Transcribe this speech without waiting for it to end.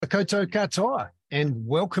Tēnā koutou katoa, and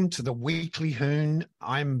welcome to the Weekly Hoon.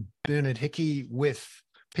 I'm Bernard Hickey with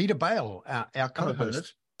Peter Bale, our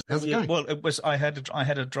co-host. How's it going? Well, it was. I had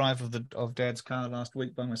a drive of Dad's car last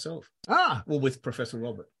week by myself. Well, with Professor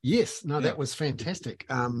Robert. Yes, no, that was fantastic.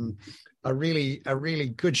 A really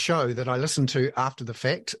good show that I listened to after the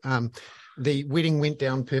fact. The wedding went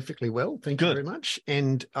down perfectly well. Thank you very much.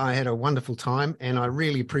 And I had a wonderful time, and I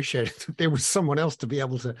really appreciated that there was someone else to be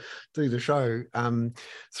able to do the show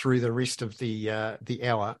through the rest of the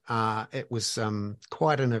hour. It was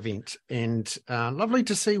quite an event, and lovely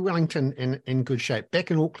to see Wellington in good shape. Back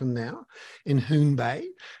in Auckland now, in Hoon Bay,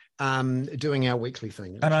 doing our weekly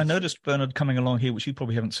thing. And I noticed, Bernard, coming along here, which you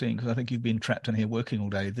probably haven't seen, because I think you've been trapped in here working all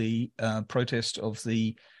day, the protest of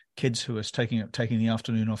the kids who are taking the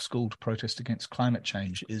afternoon off school to protest against climate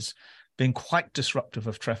change is being quite disruptive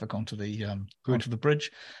of traffic onto the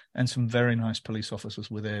bridge, and some very nice police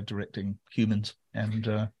officers were there directing humans and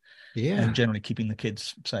generally keeping the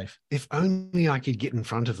kids safe. If only I could get in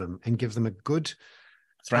front of them and give them a good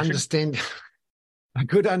understanding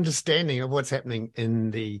of what's happening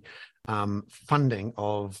in the funding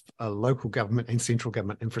of local government and central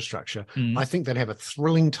government infrastructure. I think they'd have a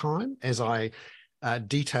thrilling time as I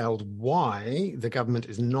detailed why the government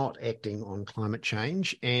is not acting on climate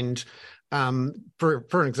change. And for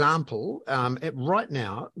an example, right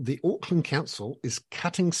now, the Auckland Council is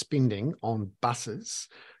cutting spending on buses,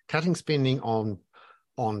 cutting spending on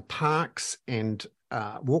parks and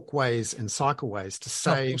walkways and cycleways to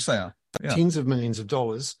save tens of millions of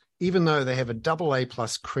dollars, even though they have a AA+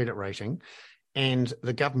 credit rating. And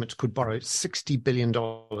the government could borrow $60 billion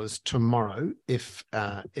tomorrow if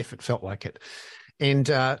it felt like it. And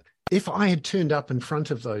if I had turned up in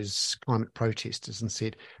front of those climate protesters and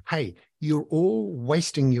said, hey, you're all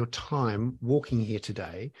wasting your time walking here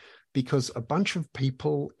today because a bunch of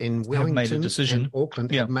people in Wellington and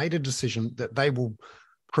Auckland have made a decision that they will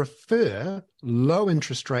prefer low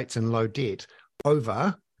interest rates and low debt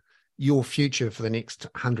over your future for the next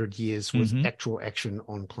 100 years with actual action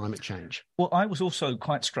on climate change. Well, I was also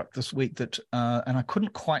quite struck this week that, and I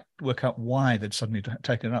couldn't quite work out why they'd suddenly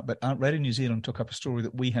taken it up, but Radio New Zealand took up a story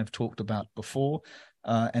that we have talked about before,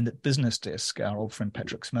 and that Business Desk, our old friend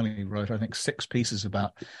Patrick Smelly, wrote, I think, 6 pieces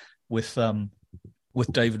about with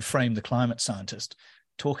David Frame, the climate scientist,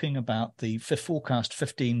 talking about the forecast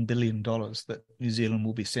 $15 billion that New Zealand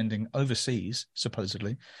will be sending overseas,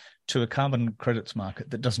 supposedly, to a carbon credits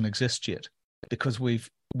market that doesn't exist yet, because we're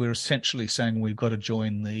essentially saying we've got to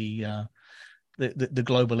join the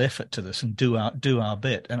global effort to this and do our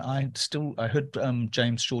bit. And I heard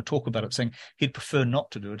James Shaw talk about it, saying he'd prefer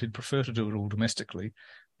not to do it. He'd prefer to do it all domestically,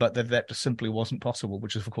 but that just simply wasn't possible,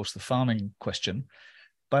 which is of course the farming question.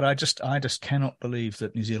 But I just cannot believe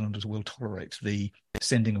that New Zealanders will tolerate the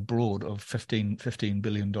sending abroad of $15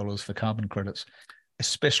 billion for carbon credits,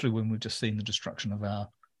 especially when we've just seen the destruction of our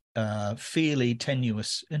fairly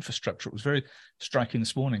tenuous infrastructure. It was very striking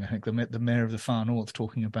this morning, I think, the mayor of the Far North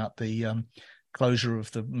talking about the closure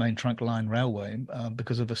of the main trunk line railway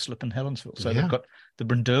because of a slip in Helensville. So they've got the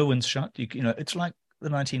Brynderwyns shut. You know, it's like the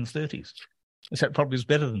 1930s. That probably is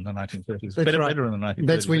better than the 1930s. Better in the 1930s.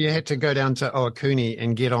 That's where you had to go down to Oakuni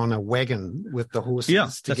and get on a wagon with the horses. Yeah,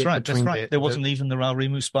 that's right. There wasn't even the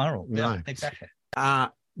Raurimu spiral. No. Yeah, exactly.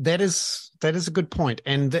 That is a good point.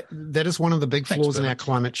 And that is one of the big flaws in our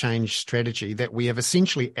climate change strategy, that we have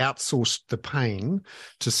essentially outsourced the pain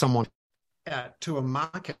to someone, to a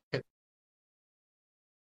market,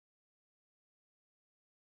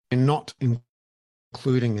 and not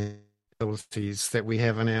including the abilities that we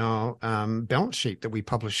have in our balance sheet that we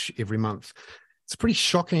publish every month. It's a pretty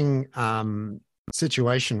shocking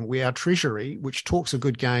situation where our Treasury, which talks a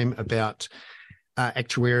good game about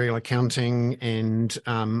actuarial accounting and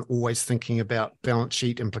always thinking about balance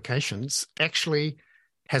sheet implications, actually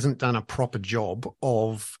hasn't done a proper job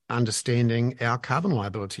of understanding our carbon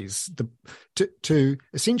liabilities. To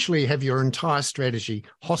essentially have your entire strategy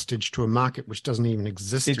hostage to a market which doesn't even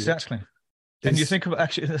exist exactly yet. And you think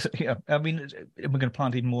about I mean, we're going to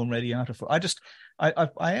plant even more radiata for. I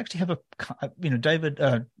actually have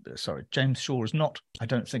James Shaw is not, I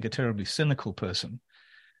don't think, a terribly cynical person,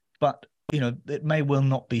 but it may well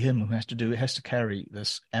not be him who has to carry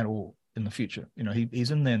this at all in the future.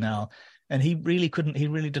 He's in there now, and he really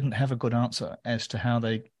didn't have a good answer as to how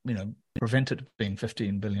they, prevent it being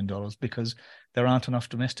 $15 billion, because there aren't enough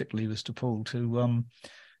domestic levers to pull to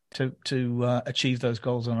achieve those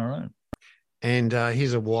goals on our own. And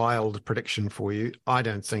here's a wild prediction for you. I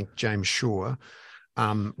don't think James Shaw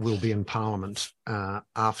will be in Parliament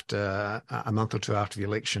after a month or two after the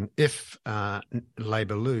election if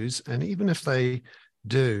Labour lose. And even if they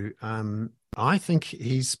do, I think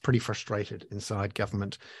he's pretty frustrated inside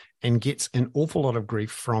government and gets an awful lot of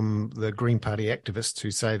grief from the Green Party activists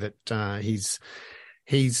who say that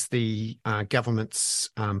he's the government's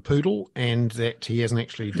poodle and that he hasn't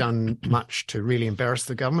actually done much to really embarrass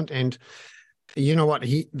the government. And you know what?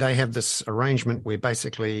 They have this arrangement where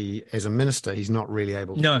basically, as a minister, he's not really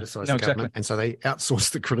able to criticize the government. And so they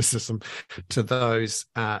outsource the criticism to those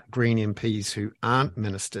Green MPs who aren't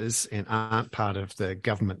ministers and aren't part of the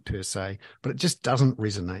government per se. But it just doesn't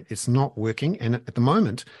resonate. It's not working. And at the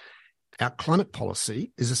moment, our climate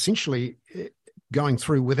policy is essentially going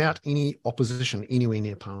through without any opposition anywhere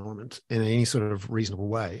near Parliament in any sort of reasonable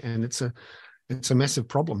way. And it's a massive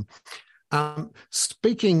problem.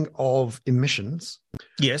 Speaking of emissions,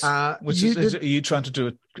 yes, are you trying to do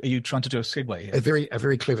a segue here? A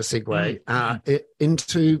very clever segue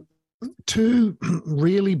into two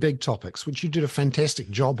really big topics, which you did a fantastic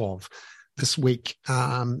job of this week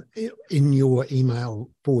in your email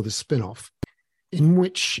for the spin-off, in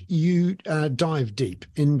which you dive deep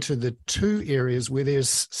into the two areas where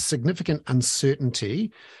there's significant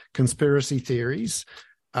uncertainty, conspiracy theories,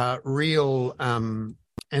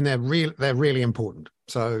 and they're really important.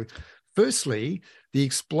 So, firstly, the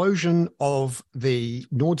explosion of the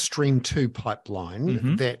Nord Stream 2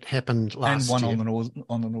 pipeline that happened last year. And one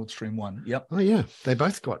on the Nord Stream 1. Yep. Oh, yeah. They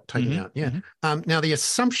both got taken out. Yeah. Now, the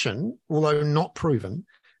assumption, although not proven,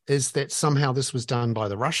 is that somehow this was done by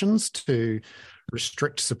the Russians to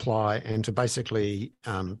restrict supply and to basically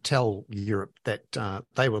tell Europe that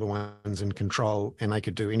they were the ones in control and they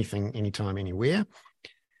could do anything, anytime, anywhere.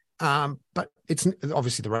 But it's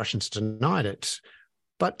obviously the Russians denied it.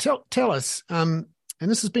 But tell us, and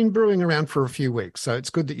this has been brewing around for a few weeks, so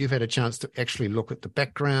it's good that you've had a chance to actually look at the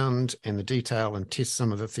background and the detail and test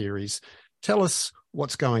some of the theories. Tell us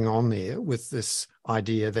what's going on there with this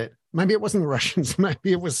idea that maybe it wasn't the Russians,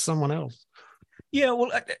 maybe it was someone else. Yeah,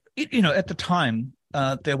 well, at the time,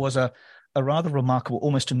 there was a rather remarkable,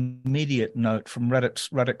 almost immediate note from Radek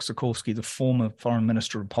Sikorski, the former foreign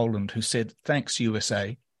minister of Poland, who said, "Thanks,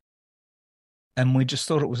 USA." And we just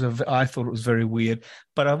thought I thought it was very weird.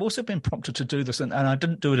 But I've also been prompted to do this, and I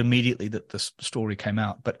didn't do it immediately that this story came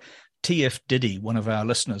out. But TF Diddy, one of our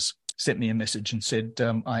listeners, sent me a message and said,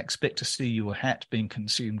 "I expect to see your hat being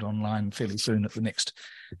consumed online fairly soon at the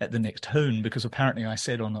next hoon," because apparently I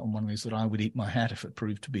said on one of these that I would eat my hat if it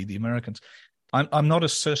proved to be the Americans. I'm not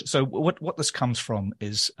as certain. So what this comes from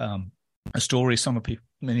is a story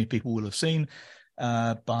many people will have seen.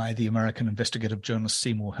 By the American investigative journalist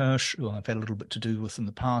Seymour Hersh, who I've had a little bit to do with in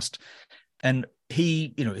the past, and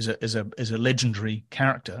he, is a legendary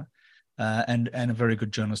character and a very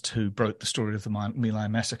good journalist who broke the story of the My Lai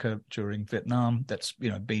massacre during Vietnam. That's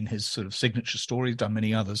been his sort of signature story. He's done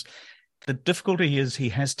many others. The difficulty is he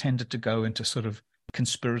has tended to go into sort of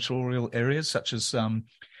conspiratorial areas, such as some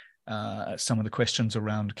of the questions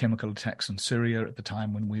around chemical attacks in Syria at the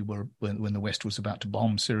time when the West was about to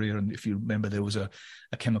bomb Syria. And if you remember, there was a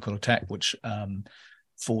chemical attack which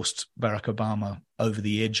forced Barack Obama over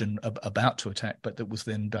the edge and about to attack, but that was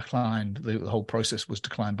then declined. The whole process was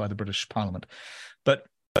declined by the British Parliament. But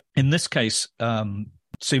in this case,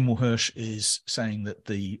 Seymour Hersh is saying that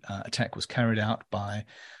the attack was carried out by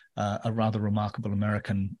a rather remarkable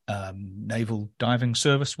American naval diving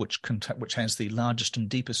service, which has the largest and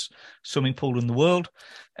deepest swimming pool in the world,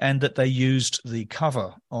 and that they used the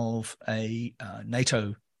cover of a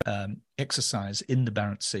NATO exercise in the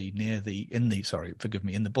Barents Sea in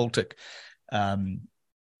the Baltic,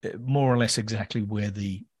 more or less exactly where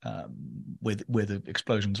the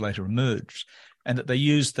explosions later emerged, and that they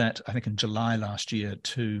used that, I think, in July last year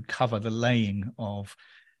to cover the laying of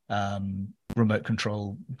remote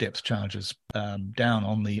control depth charges down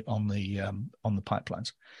on the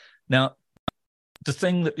pipelines. Now, the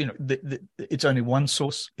thing that it's only one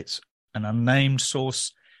source; it's an unnamed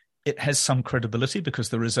source. It has some credibility because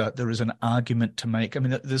there is an argument to make. I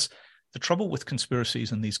mean, there's the trouble with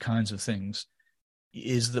conspiracies and these kinds of things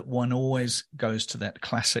is that one always goes to that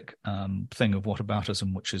classic thing of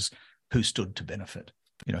whataboutism, which is who stood to benefit.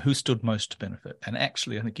 Who stood most to benefit. And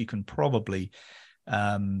actually, I think you can probably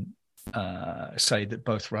say that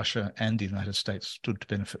both Russia and the United States stood to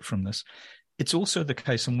benefit from this. It's also the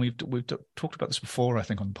case, and we've talked about this before, I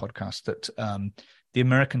think, on the podcast, that the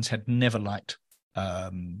Americans had never liked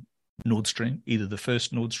Nord Stream, either the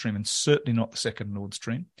first Nord Stream and certainly not the second Nord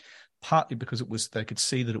Stream, partly because they could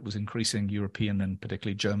see that it was increasing European and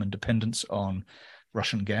particularly German dependence on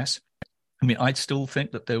Russian gas. I mean, I still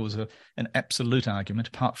think that there was an absolute argument,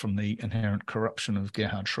 apart from the inherent corruption of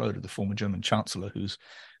Gerhard Schroeder, the former German chancellor, who's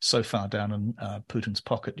so far down in Putin's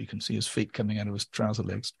pocket, you can see his feet coming out of his trouser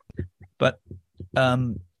legs. But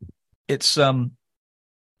it's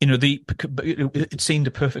it seemed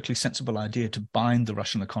a perfectly sensible idea to bind the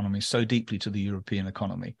Russian economy so deeply to the European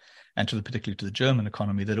economy and particularly to the German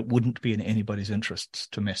economy that it wouldn't be in anybody's interests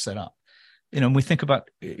to mess that up. And we think about,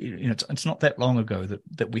 it's not that long ago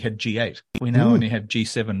that we had G8. We now only have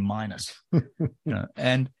G7 minus,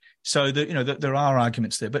 and so there are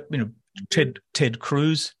arguments there. But Ted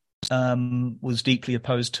Cruz was deeply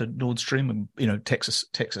opposed to Nord Stream, and Texas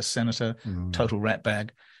senator, total ratbag.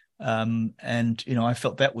 And I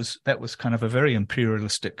felt that was kind of a very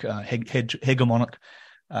imperialistic, hegemonic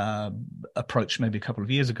approach maybe a couple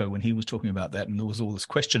of years ago when he was talking about that, and there was all this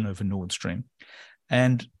question over Nord Stream.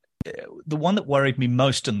 And the one that worried me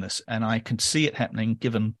most in this, and I can see it happening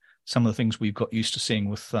given some of the things we've got used to seeing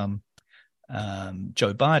with Joe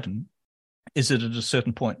Biden, is that at a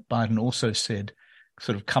certain point Biden also said,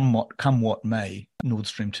 sort of come what may, Nord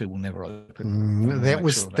Stream 2 will never open. That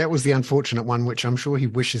was the unfortunate one, which I'm sure he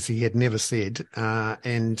wishes he had never said,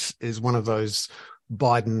 and is one of those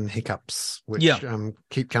Biden hiccups, which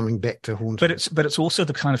keep coming back to haunt him. But it's also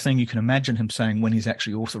the kind of thing you can imagine him saying when he's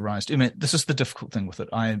actually authorized. I mean, this is the difficult thing with it.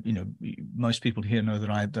 Most people here know that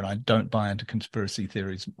I don't buy into conspiracy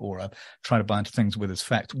theories or try to buy into things with as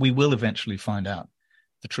fact. We will eventually find out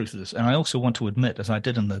the truth of this. And I also want to admit, as I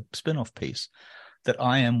did in the spin-off piece, that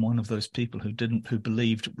I am one of those people who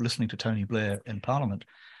believed, listening to Tony Blair in Parliament,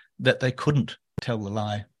 that they couldn't tell the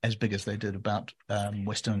lie as big as they did about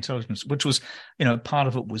Western intelligence, which was, part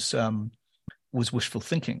of it was wishful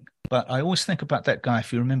thinking. But I always think about that guy,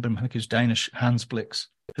 if you remember him, I think he was Danish, Hans Blix,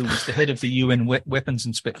 who was the head of the UN weapons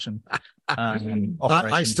inspection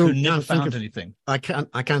operation, who never found anything. I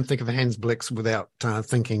can't think of Hans Blix without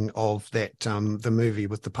thinking of that the movie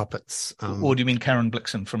with the puppets. Or do you mean Karen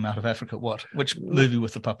Blixen from Out of Africa? Which movie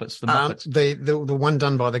with the puppets? The Muppets. The one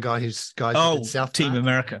done by the guy who's South Team Park.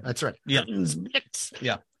 America. That's right. Yeah.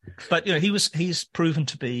 Yeah. But he's proven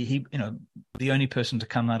to be the only person to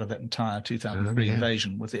come out of that entire 2003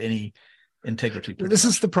 invasion with any integrity. This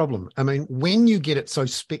is the problem. I mean, when you get it so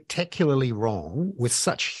spectacularly wrong with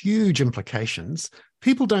such huge implications,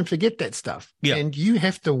 people don't forget that stuff. Yeah. And you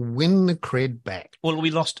have to win the cred back. Well, we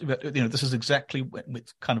lost, this is exactly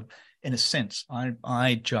with kind of, in a sense,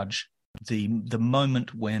 I judge the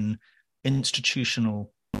moment when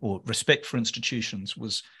institutional or respect for institutions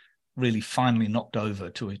was really finally knocked over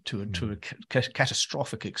to a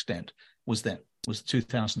catastrophic extent was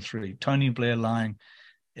 2003. Tony Blair lying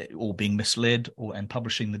or being misled and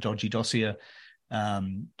publishing the dodgy dossier,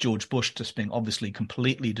 George Bush just being obviously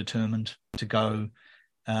completely determined to go,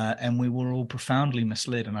 and we were all profoundly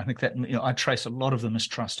misled. And I think that I trace a lot of the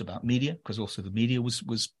mistrust about media, because also the media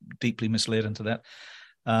was deeply misled into that.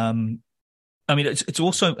 I mean, it's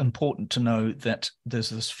also important to know that there's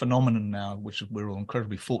this phenomenon now, which we're all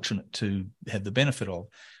incredibly fortunate to have the benefit of,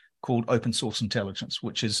 called open source intelligence,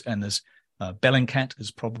 and there's Bellingcat is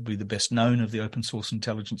probably the best known of the open source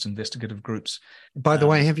intelligence investigative groups. By the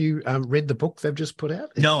way, have you read the book they've just put out?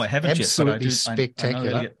 No, I haven't absolutely yet. Absolutely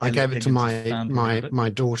spectacular. I gave it to my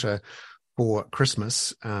daughter for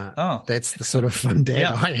Christmas. That's the sort of fun dad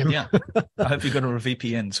I am. Yeah, I hope you got her a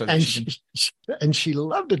VPN so that and she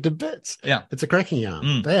loved it to bits. Yeah, it's a cracking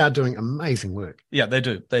yarn. They are doing amazing work. Yeah, they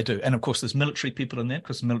do. And of course, there's military people in there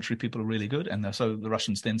because the military people are really good. And so the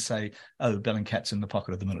Russians then say, "Oh, Bellingcat's in the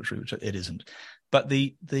pocket of the military," which it isn't. But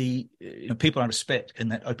the people I respect in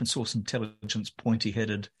that open source intelligence,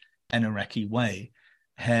 pointy-headed, and Iraqi way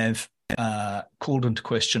have called into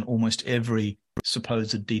question almost every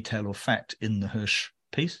supposed detail or fact in the Hirsch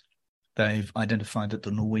piece. They've identified that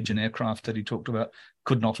the Norwegian aircraft that he talked about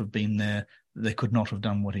could not have been there. They could not have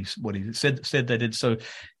done what he said they did. So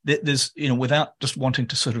there's, without just wanting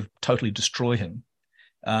to sort of totally destroy him,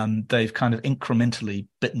 they've kind of incrementally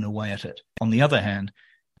bitten away at it. On the other hand,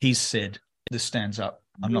 he's said, this stands up.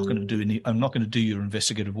 I'm not going to do your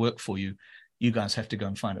investigative work for you. You guys have to go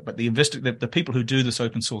and find it. But the people who do this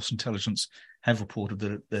open source intelligence have reported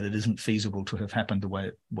that it isn't feasible to have happened the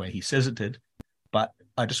way he says it did. But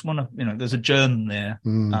I just want to, there's a germ there,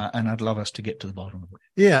 and I'd love us to get to the bottom of it.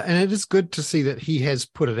 Yeah, and it is good to see that he has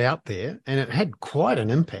put it out there, and it had quite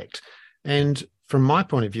an impact. And from my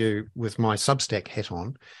point of view, with my Substack hat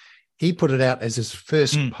on, he put it out as his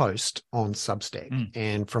first post on Substack.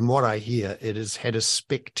 And from what I hear, it has had a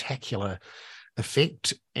spectacular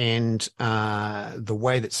effect, and the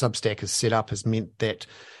way that Substack is set up has meant that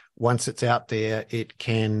once it's out there, it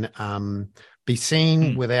can be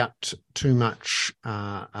seen without too much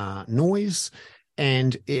noise,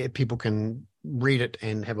 and people can read it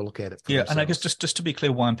and have a look at it for themselves. And I guess just to be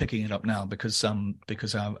clear why I'm picking it up now, because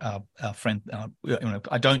our friend,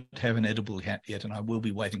 I don't have an edible hat yet, and I will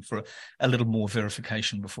be waiting for a little more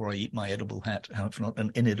verification before I eat my edible hat, if not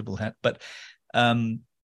an inedible hat. But the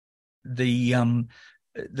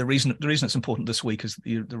reason it's important this week is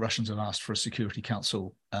the Russians have asked for a Security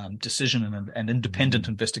Council decision and an independent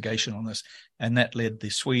investigation on this, and that led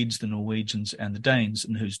the Swedes, the Norwegians, and the Danes,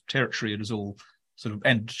 in whose territory it is all sort of,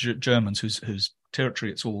 and Germans whose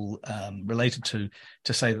territory it's all related to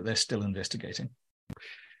say that they're still investigating.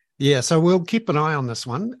 Yeah, so we'll keep an eye on this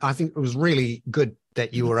one. I think it was really good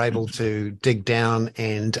that you were able to dig down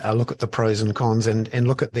and look at the pros and cons and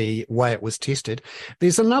look at the way it was tested.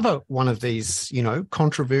 There's another one of these,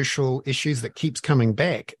 controversial issues that keeps coming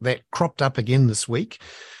back that cropped up again this week.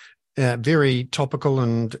 Very topical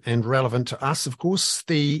and relevant to us, of course,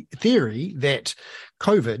 the theory that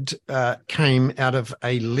COVID came out of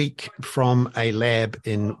a leak from a lab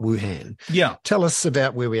in Wuhan. Yeah. Tell us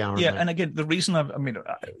about where we are. Yeah, and again, the reason I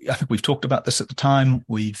think we've talked about this at the time.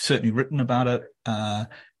 We've certainly written about it.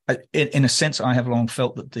 In a sense, I have long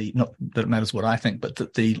felt that not that it matters what I think, but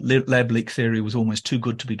that the lab leak theory was almost too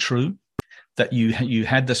good to be true. That you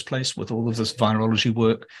had this place with all of this virology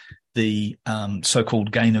work, the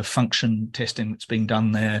so-called gain of function testing that's being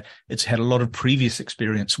done there. It's had a lot of previous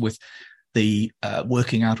experience with the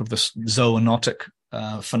working out of this zoonotic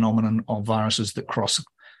phenomenon of viruses that cross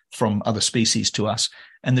from other species to us.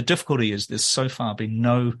 And the difficulty is there's so far been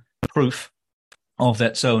no proof of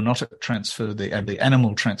that zoonotic transfer, the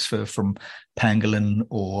animal transfer from pangolin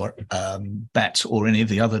or bats or any of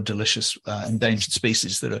the other delicious endangered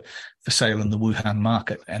species that are for sale in the Wuhan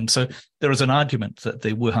market. And so there is an argument that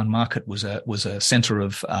the Wuhan market was a center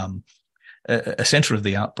of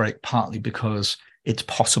the outbreak, partly because it's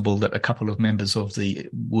possible that a couple of members of the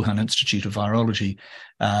Wuhan Institute of Virology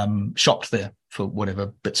shopped there for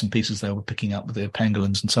whatever bits and pieces they were picking up with their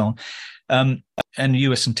pangolins and so on. And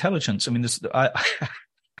U.S. intelligence,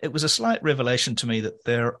 it was a slight revelation to me that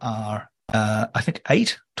there are, I think,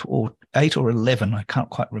 8 or 11, I can't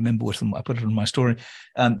quite remember with them, I put it in my story,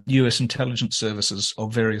 U.S. intelligence services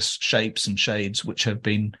of various shapes and shades which have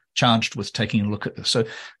been charged with taking a look at this. So,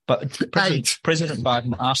 but President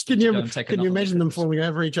Biden asked them to go and take a look. Can you imagine them falling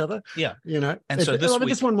over each other? Yeah. And so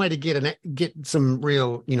this one way to get some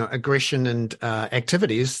real, aggression and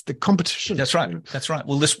activity is the competition. That's right.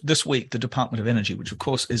 Well, this week, the Department of Energy, which of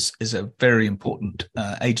course is a very important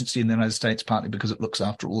agency in the United States, partly because it looks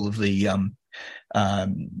after all of the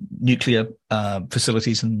nuclear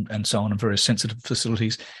facilities and so on, and very sensitive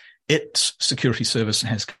facilities. Its security service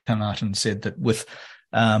has come out and said that with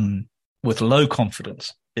low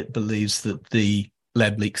confidence, it believes that the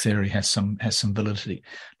lab leak theory has some validity.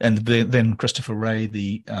 And then Christopher Wray,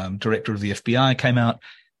 the director of the FBI, came out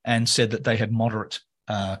and said that they had moderate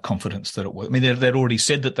confidence that it was. They'd already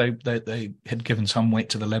said that they had given some weight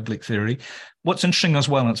to the lab leak theory. What's interesting as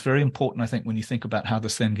well, and it's very important, I think, when you think about how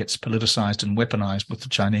this then gets politicized and weaponized with the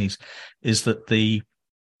Chinese, is that there's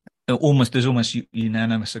almost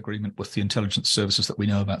unanimous agreement with the intelligence services that we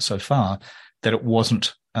know about so far that it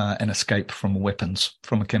wasn't an escape from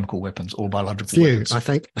chemical weapons or biological weapons. I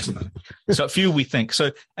think. So few, we think.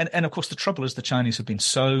 So, and of course, the trouble is the Chinese have been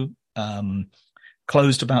so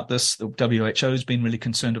closed about this. The WHO has been really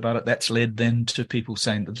concerned about it. That's led then to people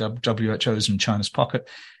saying that WHO is in China's pocket.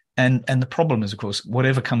 And the problem is, of course,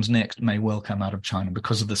 whatever comes next may well come out of China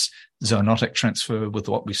because of this zoonotic transfer with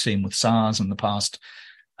what we've seen with SARS in the past.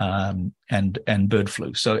 And bird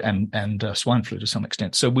flu, and swine flu to some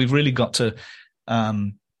extent. So we've really got to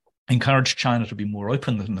encourage China to be more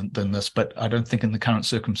open than this. But I don't think in the current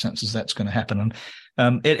circumstances that's going to happen.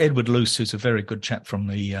 And Edward Luce, who's a very good chap from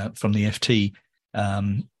the FT,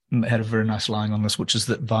 had a very nice line on this, which is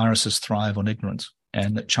that viruses thrive on ignorance,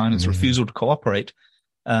 and that China's refusal to cooperate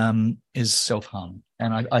is self-harm.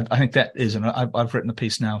 And I think that is, and I've written a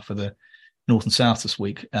piece now for the North and South this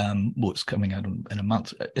week, it's coming out in a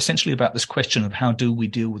month, essentially about this question of how do we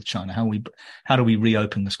deal with China? How do we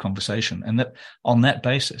reopen this conversation? And that on that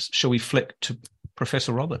basis, shall we flick to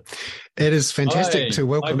Professor Robert? It is fantastic to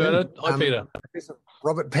welcome Hi, Peter. Professor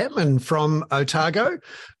Robert Patman from Otago.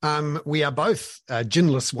 We are both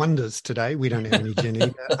ginless wonders today. We don't have any gin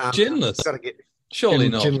either. Ginless? Surely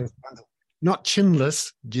not. Not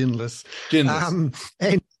chinless, ginless. Ginless.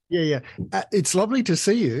 And it's lovely to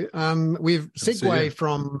see you. We've segued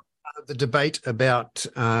from the debate about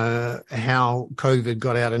how COVID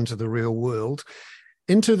got out into the real world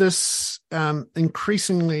into this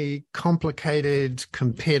increasingly complicated,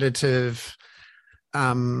 competitive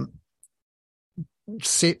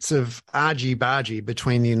sets of argy-bargy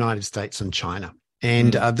between the United States and China.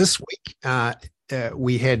 And this week,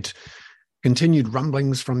 we had continued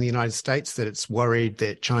rumblings from the United States that it's worried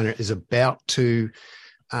that China is about to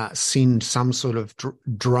send some sort of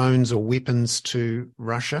drones or weapons to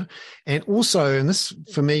Russia. And also, and this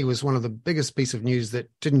for me was one of the biggest piece of news that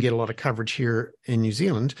didn't get a lot of coverage here in New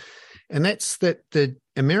Zealand, and that's that the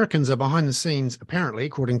Americans are behind the scenes, apparently,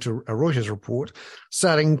 according to a Reuters report,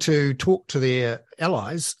 starting to talk to their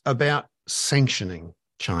allies about sanctioning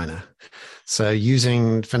China. So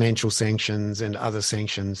using financial sanctions and other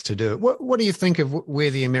sanctions to do it. What do you think of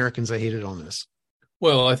where the Americans are headed on this?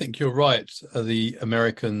 Well, I think you're right. The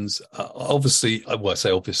Americans, obviously, well, I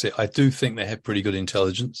say obviously, I do think they have pretty good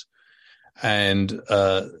intelligence. And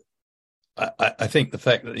I think the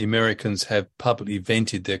fact that the Americans have publicly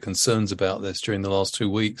vented their concerns about this during the last 2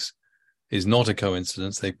 weeks is not a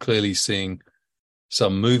coincidence. They're clearly seeing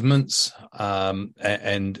some movements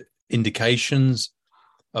and indications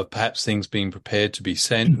of perhaps things being prepared to be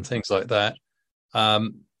sent and things like that.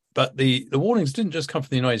 But the warnings didn't just come from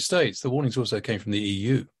the United States. The warnings also came from the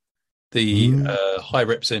EU. The High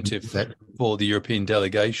Representative for the European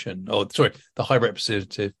delegation, the High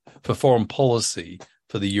Representative for Foreign Policy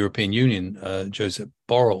for the European Union, Josep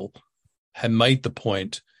Borrell, had made the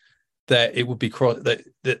point that it would be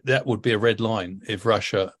that would be a red line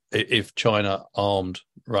if China armed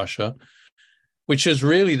Russia, which is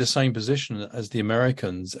really the same position as the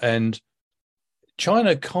Americans. And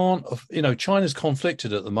China China's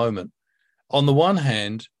conflicted at the moment. On the one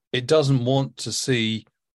hand, it doesn't want to see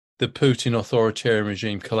the Putin authoritarian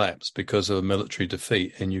regime collapse because of a military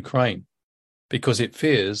defeat in Ukraine, because it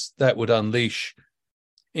fears that would unleash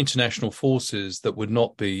international forces that would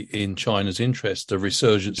not be in China's interest, a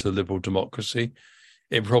resurgence of liberal democracy.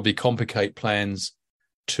 It would probably complicate plans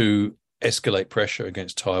to escalate pressure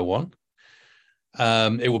against Taiwan.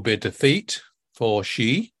 It would be a defeat for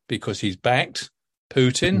Xi because he's backed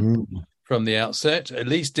Putin from the outset, at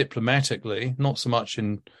least diplomatically, not so much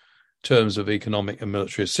in terms of economic and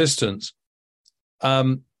military assistance.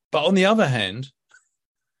 But on the other hand,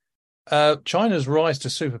 China's rise to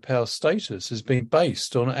superpower status has been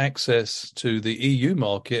based on access to the EU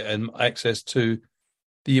market and access to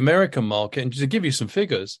the American market. And to give you some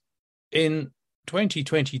figures, in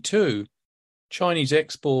 2022, Chinese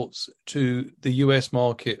exports to the US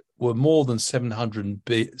market were more than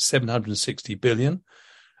 760 billion.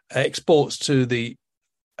 Exports to the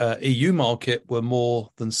EU market were more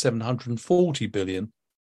than 740 billion.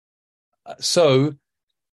 So,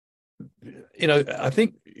 I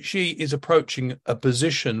think Xi is approaching a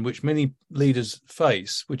position which many leaders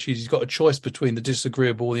face, which is he's got a choice between the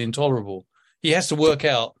disagreeable and the intolerable. He has to work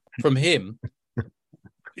out from him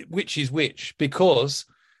which is which, because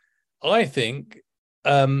I think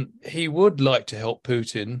he would like to help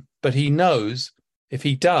Putin, but he knows if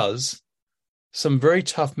he does, some very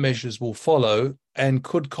tough measures will follow and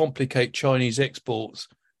could complicate Chinese exports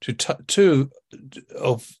to two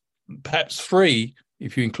of perhaps three,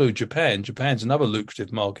 if you include Japan. Japan's another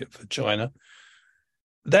lucrative market for China.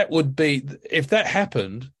 That would be, if that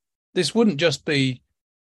happened, this wouldn't just be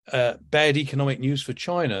bad economic news for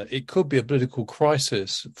China. It could be a political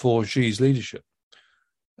crisis for Xi's leadership.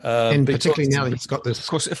 And particularly now that he's got this. Of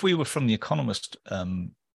course, if we were from The Economist,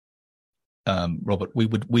 Robert,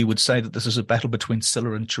 we would say that this is a battle between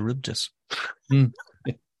Scylla and Charybdis.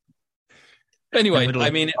 Anyway,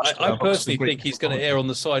 I personally think he's going to err on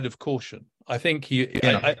the side of caution. I think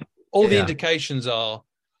all the indications are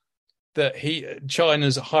that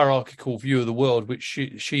China's hierarchical view of the world, which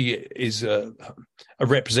she is a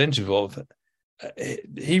representative of,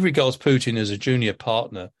 he regards Putin as a junior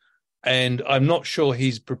partner, and I'm not sure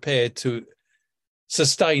he's prepared to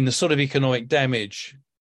sustain the sort of economic damage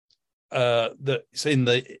that's in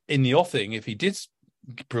the offing if he did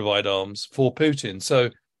provide arms for Putin. So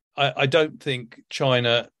I don't think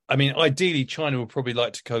China. I mean, ideally, China would probably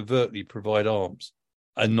like to covertly provide arms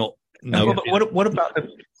and not. No.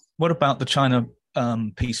 What about the China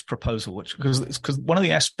peace proposal? Because one of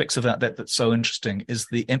the aspects of that's so interesting is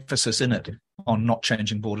the emphasis in it on not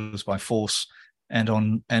changing borders by force and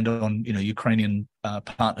on Ukrainian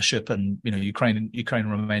partnership and Ukraine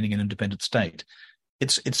remaining an independent state.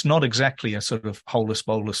 It's not exactly a sort of holus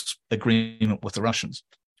bolus agreement with the Russians.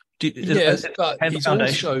 But he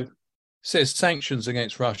also says sanctions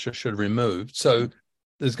against Russia should be removed. So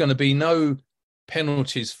there's going to be no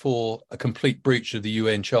penalties for a complete breach of the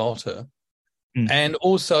UN Charter. And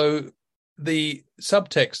also the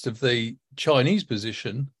subtext of the Chinese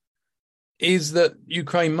position is that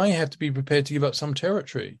Ukraine may have to be prepared to give up some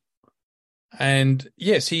territory. And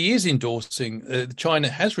yes, he is endorsing, China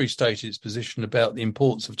has restated its position about the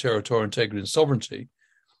importance of territorial integrity and sovereignty.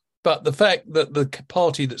 But the fact that the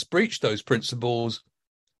party that's breached those principles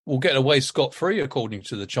will get away scot-free, according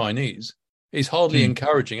to the Chinese, is hardly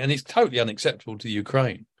encouraging, and it's totally unacceptable to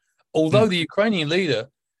Ukraine. Although the Ukrainian leader,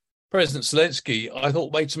 President Zelensky, I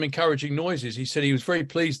thought made some encouraging noises. He said he was very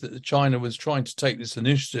pleased that China was trying to take this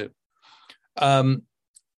initiative,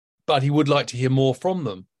 but he would like to hear more from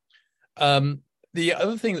them. The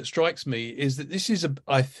other thing that strikes me is that this is,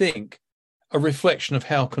 I think, a reflection of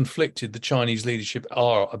how conflicted the Chinese leadership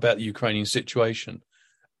are about the Ukrainian situation.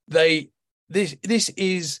 This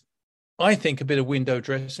is, I think, a bit of window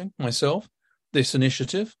dressing myself, this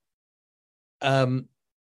initiative. They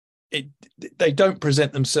don't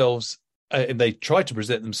present themselves, they try to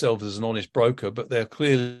present themselves as an honest broker, but they're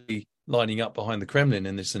clearly lining up behind the Kremlin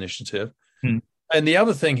in this initiative. And the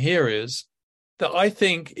other thing here is that I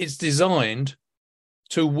think it's designed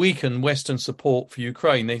to weaken Western support for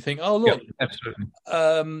Ukraine. They think, oh, look,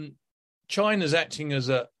 absolutely. China's acting as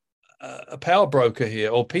a power broker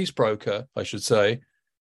here, or peace broker, I should say,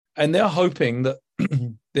 and they're hoping that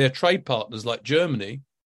their trade partners like Germany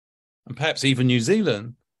and perhaps even New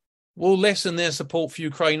Zealand will lessen their support for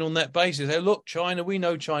Ukraine on that basis. Hey, look, China, we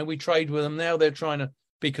know China, we trade with them. Now they're trying to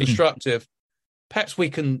be constructive. Perhaps we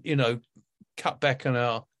can, cut back on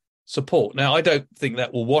our support. Now, I don't think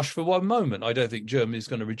that will wash for one moment. I don't think Germany is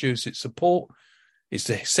going to reduce its support. It's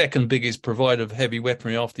the second biggest provider of heavy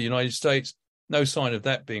weaponry after the United States. No sign of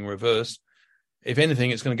that being reversed. If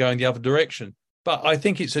anything, it's going to go in the other direction. But I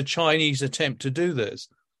think it's a Chinese attempt to do this.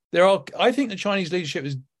 I think the Chinese leadership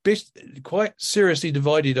is quite seriously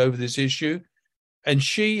divided over this issue, and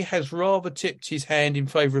Xi has rather tipped his hand in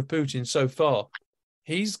favour of Putin so far.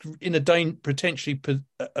 He's in a potentially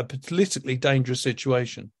a politically dangerous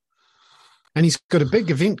situation. And he's got a big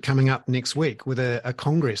event coming up next week with a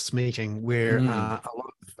Congress meeting where a lot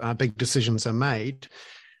of big decisions are made.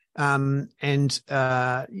 And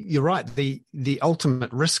you're right. The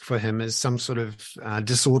ultimate risk for him is some sort of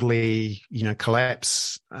disorderly,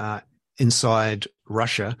 collapse inside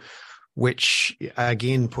Russia, which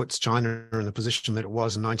again puts China in the position that it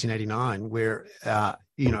was in 1989, where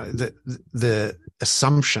the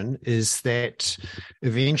assumption is that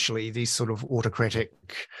eventually these sort of autocratic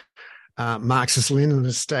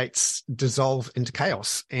Marxist-Leninist states dissolve into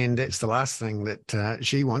chaos, and that's the last thing that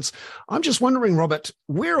Xi wants. I'm just wondering, Robert,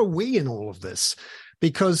 where are we in all of this?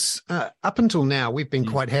 Because up until now, we've been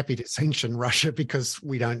quite happy to sanction Russia because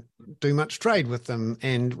we don't do much trade with them,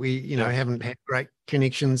 and we, haven't had great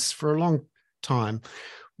connections for a long time.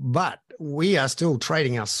 But we are still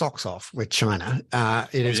trading our socks off with China.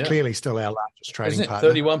 It is clearly still our largest trading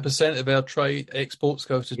partner. 31% of our trade exports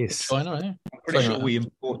go to China. Eh? I'm pretty sure we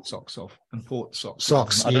import socks.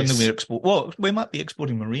 Socks. I don't think we export. Well, we might be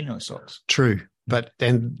exporting merino socks. True. But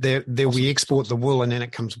then there we export the wool, and then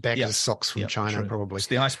it comes back as socks from China, probably. It's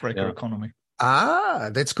the icebreaker economy. Ah,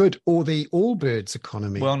 that's good. Or the Allbirds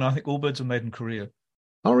economy. Well, no, I think Allbirds are made in Korea.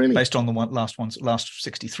 Oh, really? Based on the last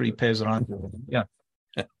 63 pairs that I yeah.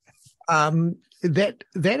 That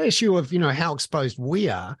issue of how exposed we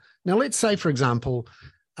are. Now, let's say, for example,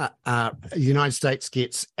 the United States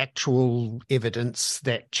gets actual evidence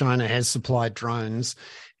that China has supplied drones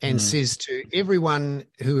and says to everyone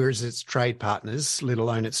who is its trade partners, let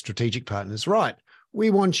alone its strategic partners, right, we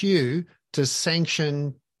want you to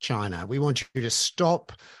sanction China. We want you to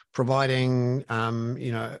stop providing,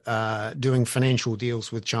 doing financial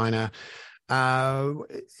deals with China.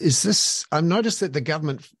 Is this? I've noticed that the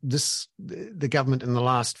government in the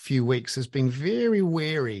last few weeks has been very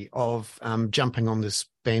wary of jumping on this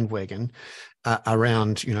bandwagon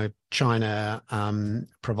around, China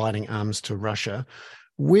providing arms to Russia.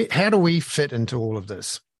 How do we fit into all of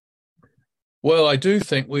this? Well, I do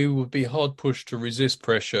think we would be hard pushed to resist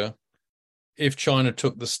pressure if China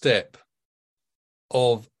took the step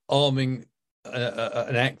of arming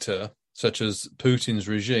an actor such as Putin's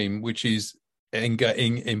regime, which is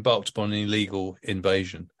embarked upon an illegal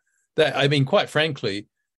invasion. Quite frankly,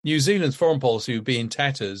 New Zealand's foreign policy would be in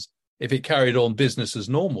tatters if it carried on business as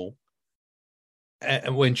normal,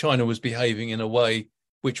 and when China was behaving in a way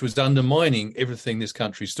which was undermining everything this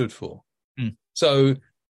country stood for. So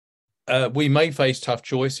we may face tough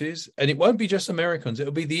choices, and it won't be just Americans,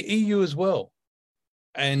 it'll be the EU as well.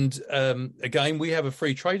 And again, we have a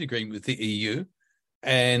free trade agreement with the EU,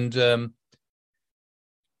 and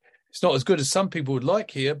it's not as good as some people would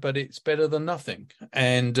like here, but it's better than nothing.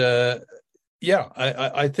 And I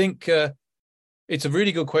think it's a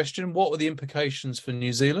really good question. What were the implications for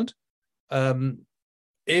New Zealand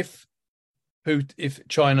if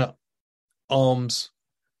China arms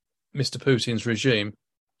Mr. Putin's regime?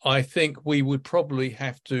 I think we would probably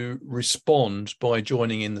have to respond by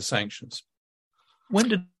joining in the sanctions. When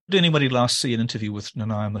did Did anybody last see an interview with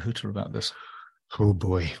Nanaia Mahuta about this? Oh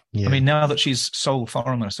boy, yeah. I mean, now that she's sole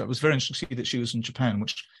foreign minister, it was very interesting to see that she was in Japan,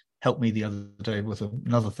 which helped me the other day with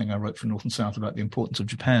another thing I wrote for North and South about the importance of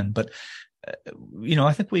Japan. But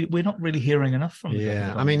I think we're not really hearing enough from the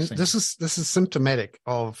government. I mean, this is symptomatic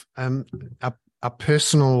of a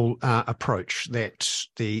personal approach that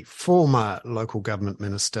the former local government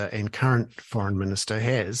minister and current foreign minister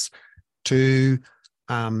has to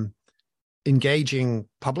engaging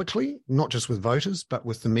publicly, not just with voters, but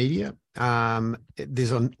with the media.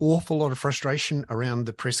 There's an awful lot of frustration around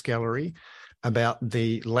the press gallery about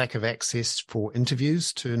the lack of access for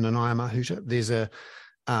interviews to Nanaia Mahuta. There's a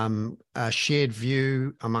shared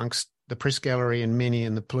view amongst the press gallery and many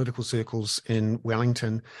in the political circles in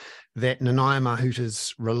Wellington that Nanaia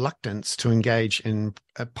Mahuta's reluctance to engage in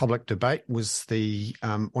a public debate was the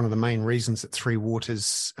one of the main reasons that Three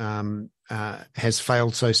Waters has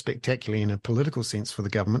failed so spectacularly in a political sense for the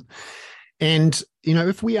government. And,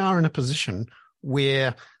 if we are in a position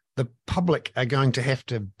where the public are going to have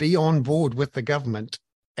to be on board with the government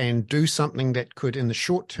and do something that could, in the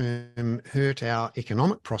short term, hurt our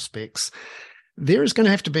economic prospects, there is going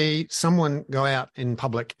to have to be someone go out in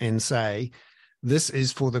public and say, this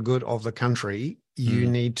is for the good of the country. You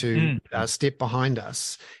need to step behind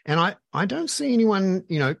us. And I don't see anyone,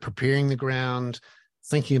 preparing the ground,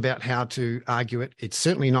 thinking about how to argue it. It's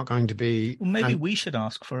certainly not going to be. Well, maybe we should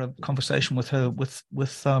ask for a conversation with her, with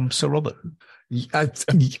Sir Robert. I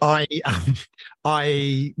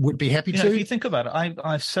would be happy to. If you think about it,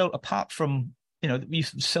 apart from, you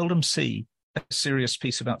seldom see a serious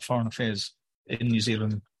piece about foreign affairs in New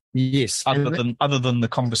Zealand. Yes, other than the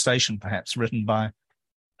conversation, perhaps written by.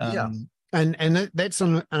 And that's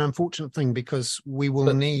an unfortunate thing, because we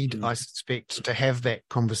will need, I suspect, to have that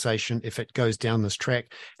conversation if it goes down this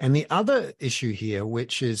track. And the other issue here,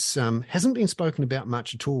 which is hasn't been spoken about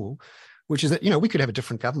much at all, which is that we could have a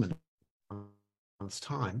different government in a month's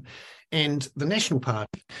time, and the National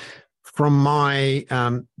Party, from my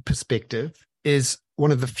perspective, is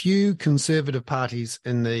one of the few conservative parties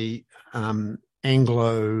in the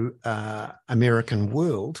Anglo-American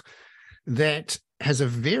world that has a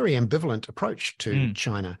very ambivalent approach to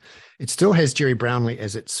China. It still has Jerry Brownlee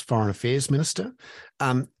as its foreign affairs minister.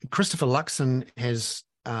 Christopher Luxon has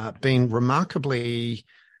been remarkably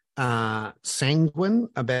sanguine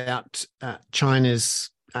about China's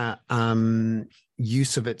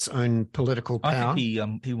use of its own political power. I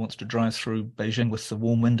think he wants to drive through Beijing with the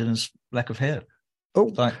warm wind in his lack of hair. Oh,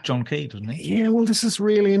 like John Key, doesn't he? Yeah, well, this is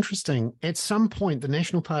really interesting. At some point, the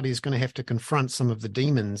National Party is going to have to confront some of the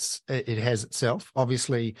demons it has itself.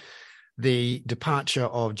 Obviously, the departure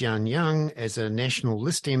of Jian Yang as a national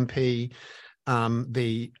list MP,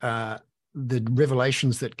 the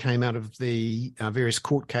revelations that came out of the various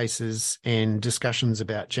court cases and discussions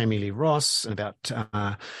about Jamie Lee Ross and about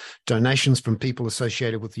donations from people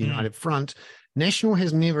associated with the United Front. National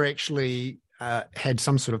has never actually had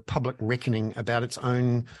some sort of public reckoning about its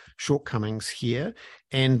own shortcomings here.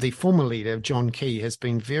 And the former leader, John Key, has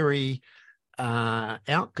been very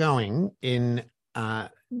outgoing in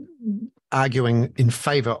arguing in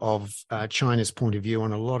favour of China's point of view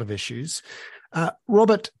on a lot of issues.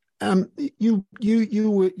 Robert, you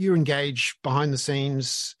engage behind the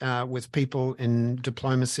scenes with people in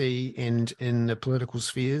diplomacy and in the political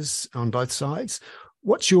spheres on both sides.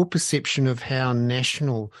 What's your perception of how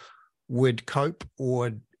National would cope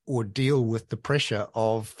or deal with the pressure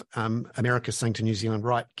of America saying to New Zealand,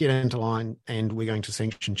 right, get into line and we're going to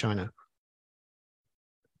sanction China?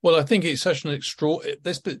 Well, I think it's such an extraordinary...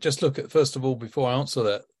 Let's just look at, first of all, before I answer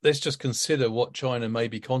that, let's just consider what China may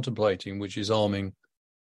be contemplating, which is arming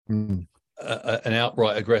an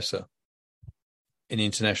outright aggressor in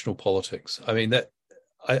international politics. I mean,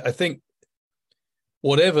 I think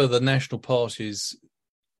whatever the National Party's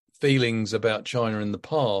feelings about China in the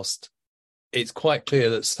past, it's quite clear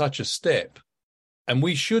that such a step, and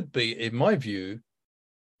we should be, in my view,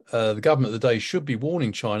 the government of the day should be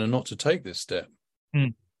warning China not to take this step.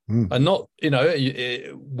 And not,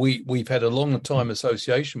 we've had a long time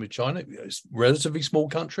association with China. It's a relatively small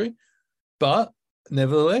country, but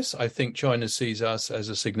nevertheless, I think China sees us as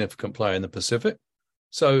a significant player in the Pacific.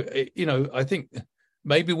 So, I think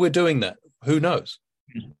maybe we're doing that. Who knows?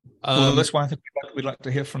 Well, that's why I think we'd like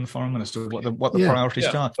to hear from the foreign minister what the priorities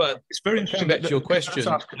are. But it's very interesting. Back to your question,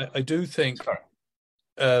 I do think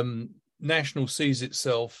National sees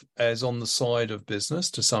itself as on the side of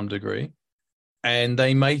business to some degree, and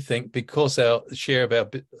they may think because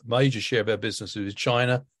major share of our business is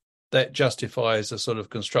China, that justifies a sort of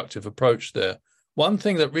constructive approach there. One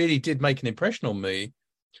thing that really did make an impression on me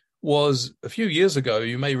was a few years ago.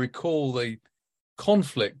 You may recall the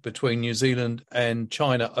conflict between New Zealand and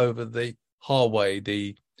China over the Huawei,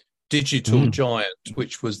 the digital giant,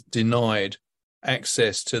 which was denied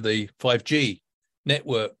access to the 5G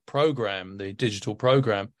network program, the digital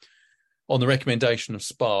program, on the recommendation of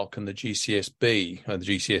Spark and the GCSB. The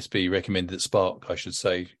GCSB recommended that Spark, I should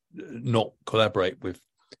say, not collaborate with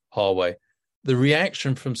Huawei. The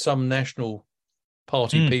reaction from some National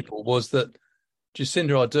Party people was that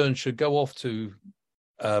Jacinda Ardern should go off to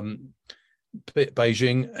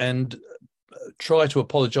Beijing and try to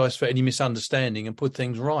apologise for any misunderstanding and put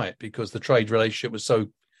things right, because the trade relationship was so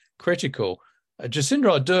critical.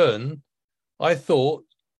 Jacinda Ardern, I thought,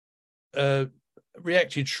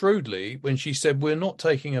 reacted shrewdly when she said, we're not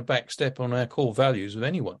taking a back step on our core values with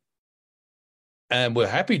anyone. And we're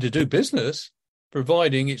happy to do business,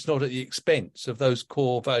 providing it's not at the expense of those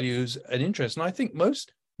core values and interests. And I think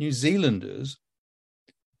most New Zealanders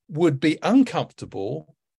would be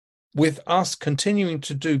uncomfortable with us continuing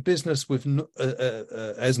to do business with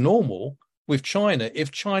as normal with China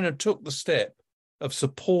if China took the step of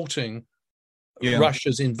supporting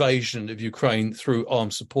Russia's invasion of Ukraine through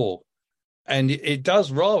armed support. And it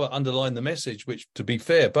does rather underline the message, which, to be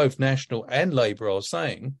fair, both National and Labour are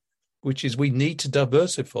saying, which is we need to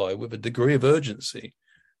diversify with a degree of urgency.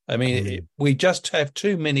 I mean, we just have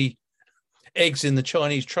too many eggs in the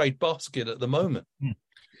Chinese trade basket at the moment.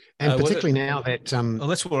 And particularly now that... well,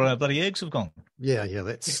 that's where our bloody eggs have gone. Yeah,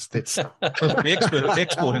 that's... We're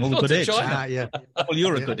exporting all the good eggs. Yeah. Well,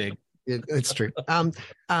 you're a good egg. Yeah, it's true.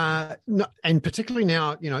 No, and particularly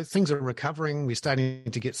now, things are recovering. We're starting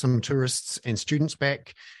to get some tourists and students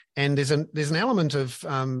back. And there's an element of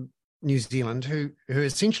New Zealand who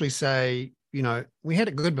essentially say, we had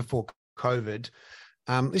it good before COVID.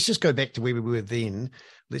 Let's just go back to where we were then.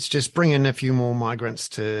 Let's just bring in a few more migrants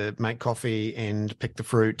to make coffee and pick the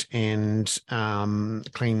fruit and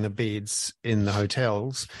clean the beds in the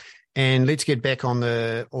hotels. And let's get back on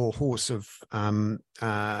the horse of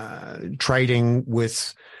trading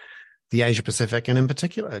with the Asia Pacific, and in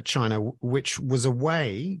particular China, which was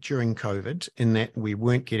away during COVID in that we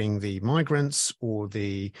weren't getting the migrants or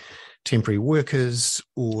the temporary workers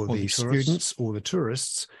or the students or the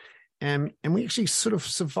tourists. And we actually sort of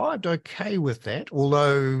survived okay with that,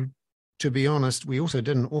 although, to be honest, we also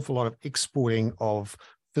did an awful lot of exporting of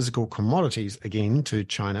physical commodities again to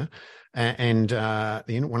China. And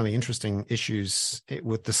one of the interesting issues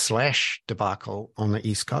with the slash debacle on the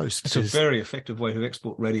East Coast. It's a very effective way to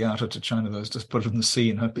export radiata to China, though, is just put it in the sea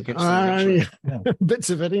and hope it gets there. Bits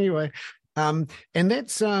of it anyway. And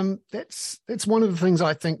that's one of the things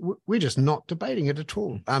I think we're just not debating it at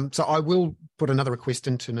all. So I will put another request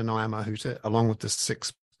into Nanaia Mahuta, along with the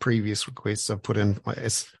 6 previous requests I've put in.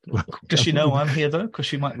 Does she know I'm here, though? Because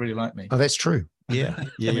she might really like me. Oh, that's true. Yeah. I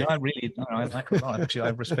mean, I like her a lot. Actually, I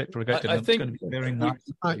respect her a great deal. It's going to be very nice.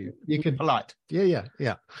 You could polite. Yeah.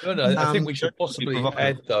 No, I think we should possibly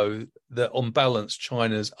add, though, that on balance,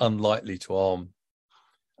 China's unlikely to arm.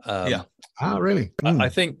 Really? I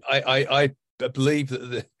think I believe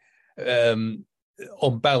that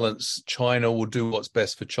on balance, China will do what's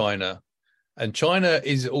best for China, and China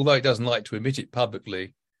is, although it doesn't like to admit it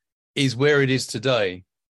publicly, is where it is today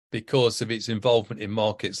because of its involvement in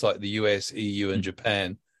markets like the US, EU, and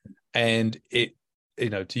Japan. And it,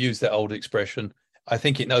 to use that old expression, I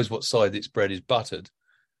think it knows what side its bread is buttered.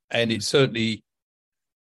 And it certainly,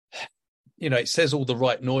 it says all the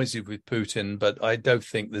right noises with Putin, but I don't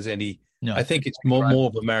think there's any. No, I think it's more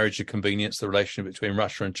of a marriage of convenience, the relationship between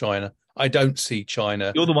Russia and China. I don't see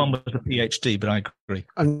China. You're the one with the PhD, but I agree.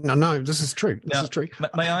 No, this is true. This is true.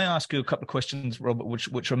 May I ask you a couple of questions, Robert,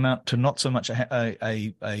 which amount to not so much a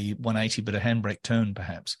 180, but a handbrake turn,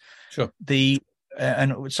 perhaps? Sure.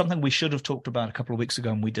 And it's something we should have talked about a couple of weeks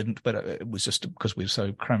ago, and we didn't. But it was just because we were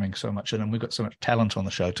so cramming so much in, and we've got so much talent on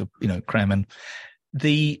the show to cram in.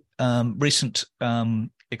 The recent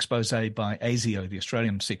expose by ASIO, the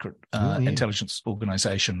Australian secret intelligence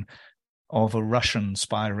organization, of a Russian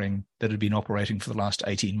spy ring that had been operating for the last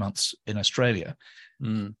 18 months in Australia.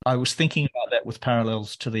 I was thinking about that with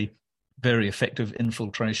parallels to the very effective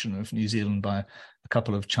infiltration of New Zealand by a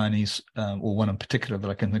couple of Chinese, or one in particular that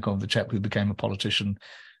I can think of, the chap who became a politician,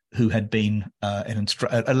 who had been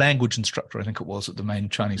a language instructor, I think it was, at the main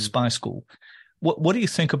Chinese spy school. What do you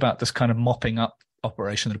think about this kind of mopping up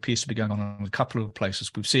operation that appears to be going on in a couple of places?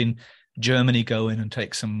 We've seen Germany go in and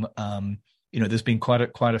take some, there's been quite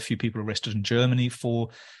a few people arrested in Germany for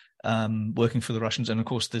working for the Russians. And of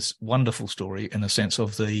course, this wonderful story in the sense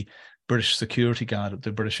of the British security guard at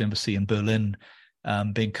the British embassy in Berlin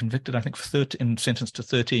being convicted, I think, and sentenced to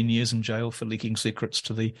 13 years in jail for leaking secrets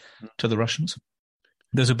to the Russians.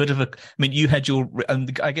 There's a bit of you had your,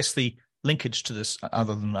 I guess the linkage to this,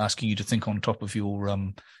 other than asking you to think on top of your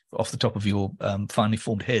off the top of your finely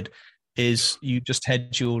formed head, is you just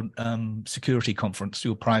had your security conference,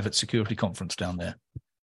 your private security conference down there.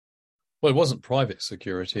 Well, it wasn't private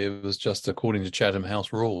security. It was just according to Chatham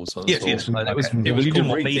House rules. Yes. It was You didn't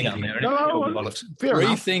want me down rethinking. there.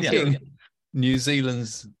 Rethinking New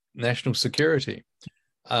Zealand's national security,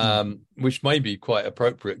 which may be quite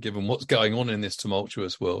appropriate given what's going on in this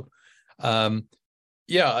tumultuous world.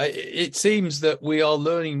 It seems that we are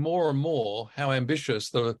learning more and more how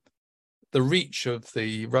ambitious the reach of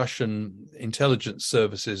the Russian intelligence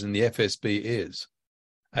services and the FSB is.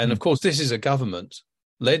 And of course, this is a government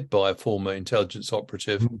led by a former intelligence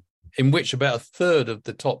operative, in which about a third of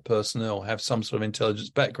the top personnel have some sort of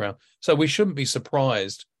intelligence background. So we shouldn't be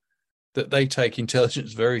surprised that they take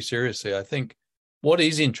intelligence very seriously. I think what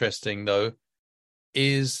is interesting, though,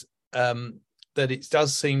 is that it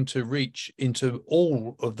does seem to reach into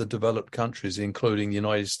all of the developed countries, including the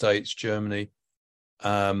United States, Germany,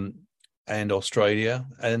 and Australia,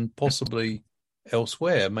 and possibly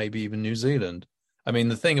elsewhere, maybe even New Zealand. I mean,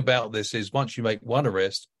 the thing about this is once you make one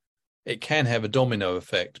arrest, it can have a domino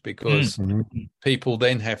effect, because people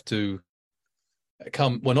then have to they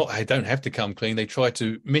don't have to come clean. They try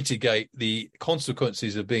to mitigate the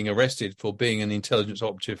consequences of being arrested for being an intelligence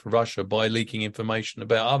operative for Russia by leaking information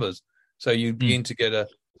about others. So you begin to get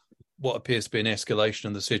what appears to be an escalation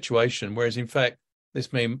of the situation, whereas in fact,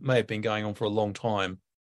 this may have been going on for a long time.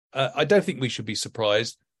 I don't think we should be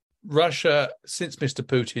surprised. Russia, since Mr.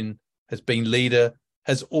 Putin has been leader,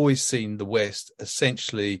 has always seen the West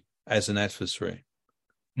essentially as an adversary.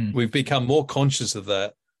 We've become more conscious of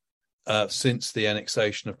that since the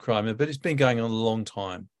annexation of Crimea, but it's been going on a long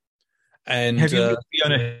time. And have you read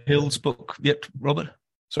Fiona Hill's book yet, Robert?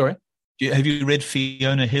 Sorry? Have you read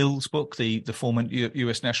Fiona Hill's book, the former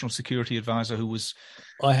U.S. National Security Advisor who was...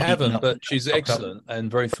 I haven't, but she's excellent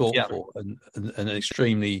and very thoughtful and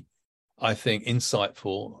extremely, I think,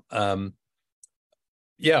 insightful. I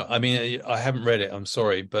mean, I haven't read it. I'm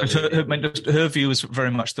sorry, but her view is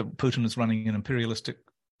very much that Putin is running an imperialistic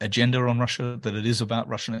agenda on Russia. That it is about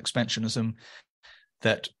Russian expansionism.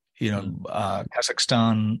 That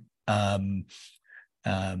Kazakhstan,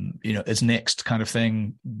 is next, kind of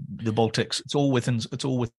thing. The Baltics. It's all within.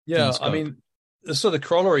 Yeah, scope. I mean, the sort of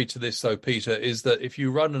corollary to this, though, Peter, is that if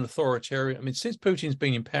you run an authoritarian, I mean, since Putin's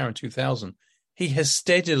been in power in 2000, he has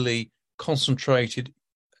steadily concentrated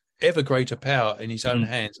ever greater power in his own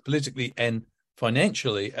hands, politically and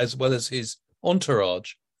financially, as well as his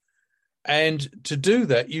entourage. And to do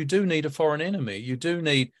that, you do need a foreign enemy. You do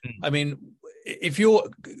need, I mean, if you're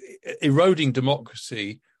eroding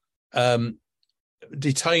democracy,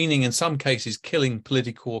 detaining, in some cases, killing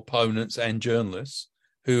political opponents and journalists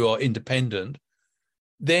who are independent,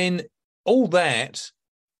 then all that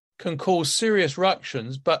can cause serious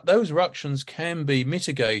ructions, but those ructions can be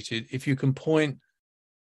mitigated if you can point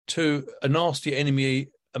to a nasty enemy,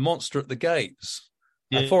 a monster at the gates,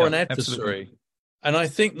 a foreign adversary. Absolutely. And I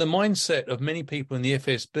think the mindset of many people in the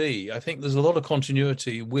FSB, I think there's a lot of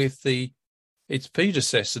continuity with its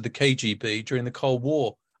predecessor, the KGB, during the Cold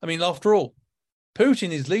War. I mean, after all,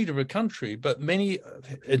 Putin is leader of a country, but many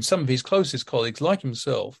and some of his closest colleagues, like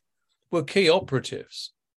himself, were key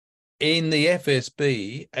operatives in the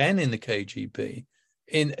FSB and in the KGB.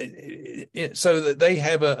 So that they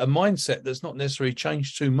have a mindset that's not necessarily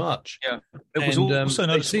changed too much. Yeah, it was also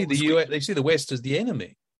noticeable. They see the West as the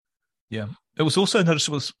enemy. Yeah, it was also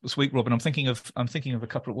noticeable this week, Robin. I'm thinking of a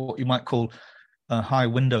couple of what you might call a high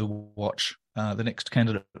window watch. The next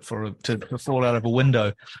candidate to fall out of a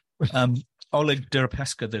window. Oleg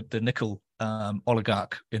Deripaska, the nickel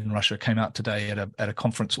oligarch in Russia, came out today at a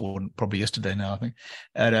conference, or probably yesterday now, I think,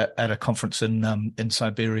 at a conference in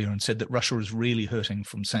Siberia, and said that Russia is really hurting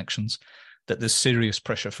from sanctions, that there's serious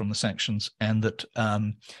pressure from the sanctions, and that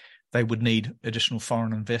they would need additional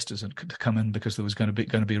foreign investors to come in because there was going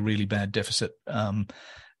to be a really bad deficit.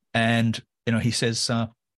 And he says,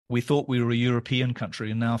 we thought we were a European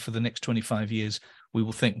country, and now for the next 25 years we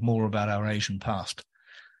will think more about our Asian past.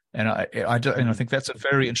 And I think that's a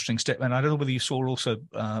very interesting step. And I don't know whether you saw also,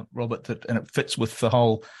 Robert, and it fits with the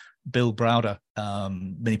whole Bill Browder.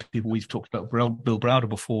 Many people, we've talked about Bill Browder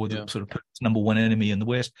before, the sort of number one enemy in the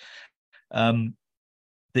West.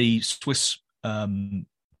 The Swiss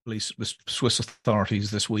police, the Swiss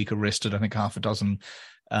authorities this week arrested, I think, half a dozen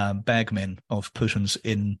bagmen of Putin's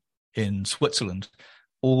in Switzerland,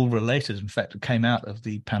 all related. In fact, it came out of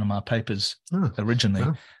the Panama Papers originally.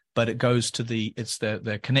 Oh. But it goes to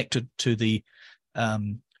they're connected to the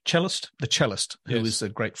cellist, who is a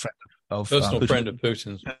great friend of personal friend of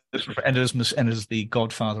Putin's, and is the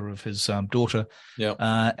godfather of his daughter.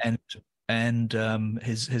 Yeah, and and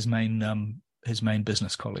his main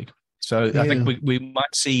business colleague. So I think we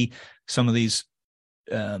might see some of these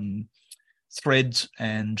threads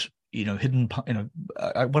and hidden. What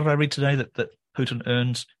did I read today that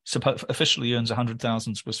Putin officially earns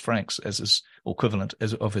 100,000 Swiss francs as his equivalent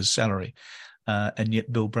of his salary. And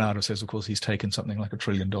yet Bill Browder says, of course, he's taken something like $1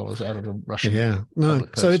 trillion out of the Russian. Yeah, no.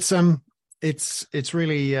 So it's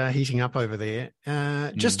really heating up over there.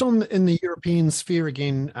 Just in the European sphere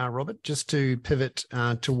again, Robert. Just to pivot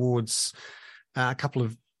towards a couple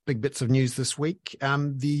of big bits of news this week.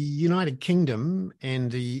 The United Kingdom and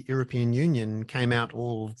the European Union came out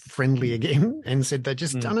all friendly again and said they'd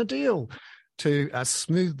just done a deal to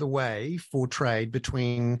smooth the way for trade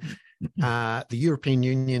between the European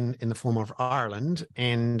Union in the form of Ireland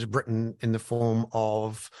and Britain in the form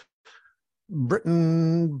of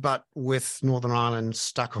Britain, but with Northern Ireland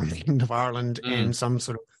stuck on the end of Ireland and some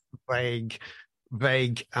sort of vague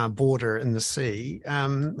border in the sea.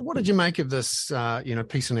 What did you make of this,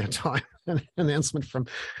 peace in our time announcement from?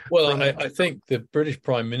 Well, I think the British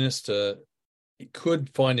Prime Minister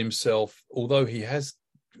could find himself, although he has,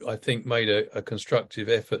 I think, made a constructive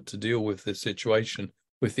effort to deal with the situation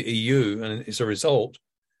with the EU, and as a result,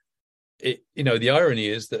 the irony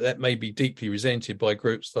is that may be deeply resented by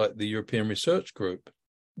groups like the European Research Group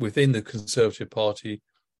within the Conservative Party,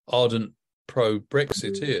 ardent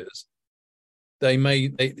pro-Brexiteers.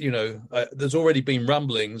 There's already been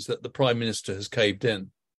rumblings that the Prime Minister has caved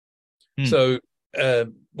in. So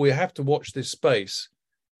we have to watch this space.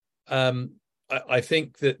 I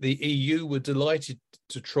think that the EU were delighted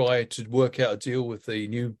to try to work out a deal with the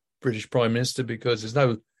new British Prime Minister because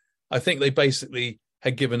I think they basically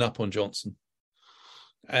had given up on Johnson.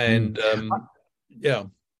 And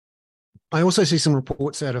I also see some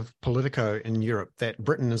reports out of Politico in Europe that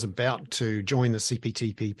Britain is about to join the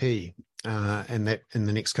CPTPP, and that in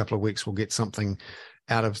the next couple of weeks we'll get something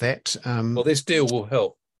out of that. Well, this deal will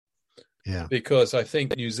help. Yeah. Because I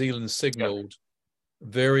think New Zealand signalled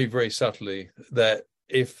very, very subtly that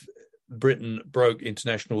if Britain broke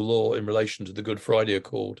international law in relation to the Good Friday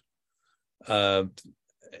Accord, then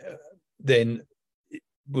it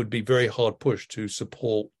would be very hard pushed to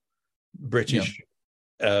support British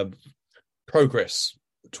progress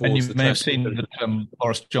towards. And you may have seen that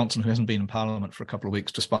Boris Johnson, who hasn't been in Parliament for a couple of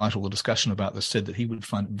weeks, despite all the discussion about this, said that he would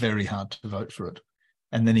find it very hard to vote for it.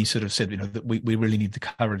 And then he sort of said, that we really need the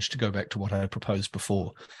courage to go back to what I had proposed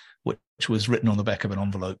before, which was written on the back of an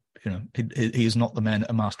envelope. He is not the man,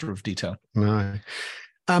 a master of detail. No.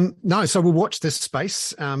 So we'll watch this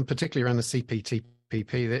space, particularly around the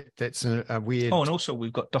CPTPP. That's a weird. Oh, and also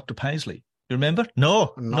we've got Dr. Paisley. You remember?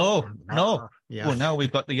 No. Yeah. Well, now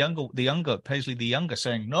we've got the younger Paisley, the younger,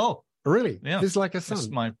 saying no. Really? Yeah. It's like a son. That's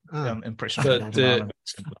my impression. But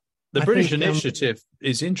the British initiative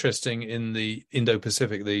is interesting in the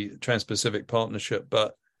Indo-Pacific, the Trans-Pacific Partnership,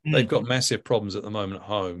 but they've got massive problems at the moment at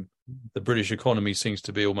home. The British economy seems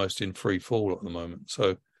to be almost in free fall at the moment.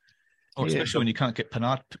 So, especially when you can't get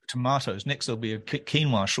tomatoes. Next, there'll be a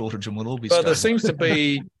quinoa shortage, and we'll all be. But there seems to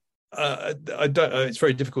be. It's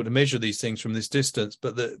very difficult to measure these things from this distance.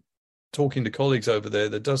 But talking to colleagues over there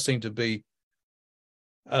does seem to be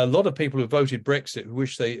a lot of people who voted Brexit who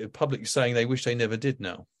wish they publicly saying they wish they never did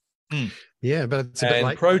now. Yeah, but it's a bit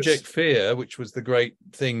like Project Fear, which was the great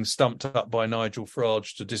thing stumped up by Nigel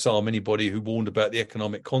Farage to disarm anybody who warned about the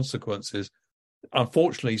economic consequences,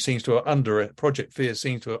 unfortunately Project Fear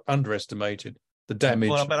seems to have underestimated the damage.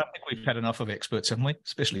 Well, but I think we've had enough of experts, haven't we?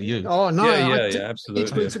 Especially you. Oh no, yeah,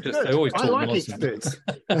 absolutely. They always talk nonsense.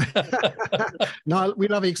 Experts. No, we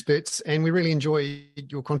love experts, and we really enjoy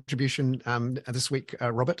your contribution this week,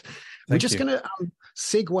 Robert. We're just going to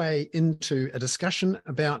segue into a discussion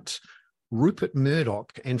about Rupert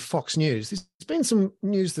Murdoch and Fox News. There's been some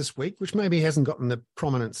news this week which maybe hasn't gotten the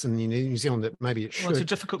prominence in New Zealand that maybe it should. Well, it's a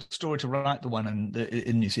difficult story to write, the one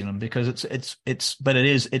in New Zealand, because it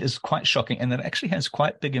is quite shocking, and it actually has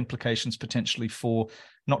quite big implications potentially for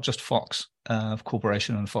not just Fox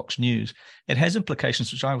Corporation and Fox News. It has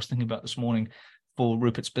implications, which I was thinking about this morning, for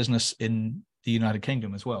Rupert's business in the United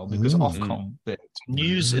Kingdom as well, because Ofcom, the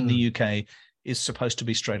news in the UK, is supposed to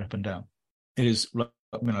be straight up and down. It is,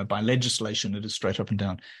 by legislation, it is straight up and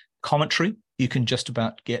down. Commentary, you can just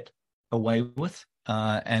about get away with.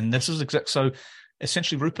 And this is so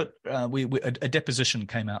essentially Rupert, a deposition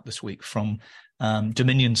came out this week from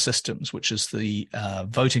Dominion Systems, which is the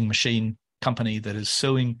voting machine company that is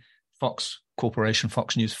suing Fox Corporation,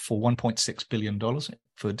 Fox News, for $1.6 billion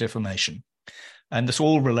for defamation. And this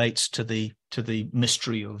all relates to the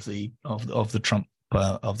mystery of the Trump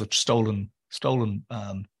of the stolen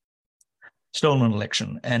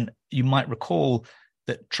election. And you might recall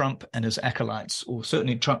that Trump and his acolytes, or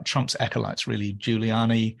certainly Trump's acolytes, really,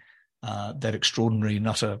 Giuliani, that extraordinary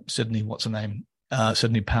nutter, Sidney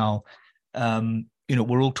Powell,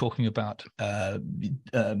 we're all talking about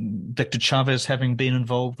Victor Chavez having been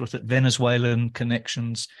involved with it, Venezuelan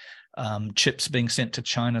connections, chips being sent to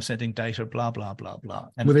China, sending data, blah, blah, blah, blah.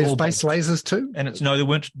 And were there space lasers too? And they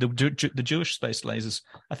weren't the Jewish space lasers.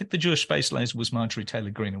 I think the Jewish space laser was Marjorie Taylor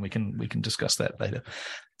Greene, and we can discuss that later.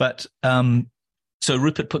 But so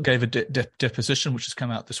Rupert gave a deposition, which has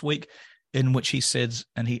come out this week, in which he says,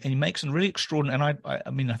 and he makes a really extraordinary, and I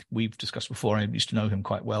mean, I think we've discussed before, I used to know him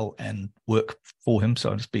quite well and work for him,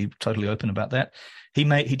 so I'll just be totally open about that. He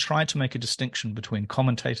tried to make a distinction between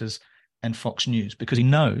commentators and Fox News, because he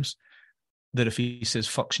knows that if he says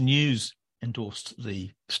Fox News endorsed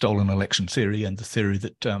the stolen election theory and the theory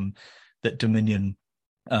that that Dominion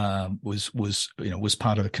was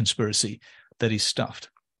part of a conspiracy, that he's stuffed.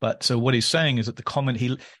 But so what he's saying is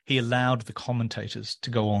that he allowed the commentators to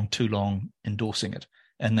go on too long endorsing it.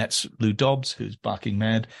 And that's Lou Dobbs, who's barking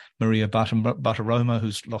mad, Maria Bartiromo,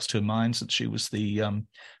 who's lost her mind since she was the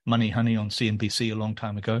money honey on CNBC a long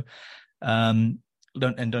time ago.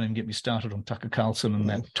 Don't even get me started on Tucker Carlson and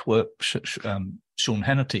that twerp Sean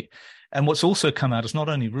Hannity. And what's also come out is not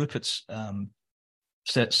only Rupert's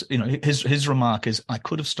sets, his remark is, I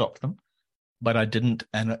could have stopped them, but I didn't,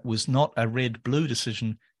 and it was not a red-blue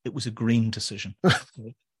decision, it was a green decision.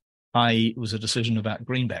 It was a decision about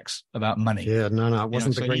greenbacks, about money. Yeah, no, it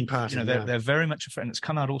wasn't the Green Party. They're very much a friend. It's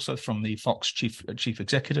come out also from the Fox chief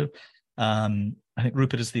executive. I think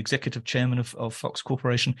Rupert is the executive chairman of Fox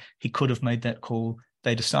Corporation. He could have made that call.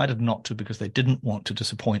 They decided not to because they didn't want to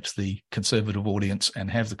disappoint the conservative audience and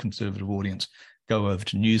have the conservative audience go over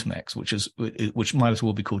to Newsmax, which might as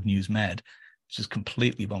well be called Newsmad, which is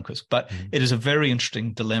completely bonkers. But it is a very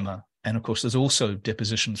interesting dilemma. And of course, there's also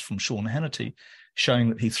depositions from Sean Hannity showing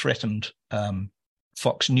that he threatened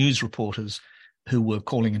Fox News reporters who were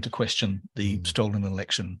calling into question the stolen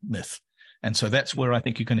election myth. And so that's where I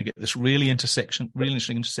think you're going to get this really interesting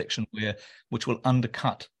intersection which will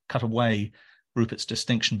cut away Rupert's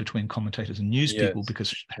distinction between commentators and news people,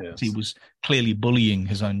 because he was clearly bullying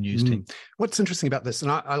his own news team. What's interesting about this, and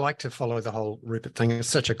I like to follow the whole Rupert thing, it's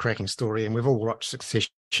such a cracking story, and we've all watched Succession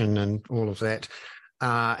and all of that.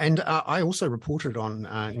 And I also reported on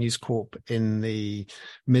News Corp in the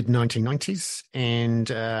mid-1990s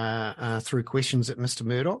and through questions at Mr.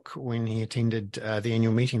 Murdoch when he attended the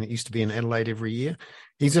annual meeting that used to be in Adelaide every year.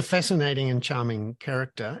 He's a fascinating and charming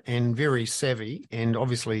character and very savvy, and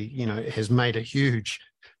obviously, has made a huge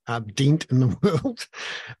dent in the world.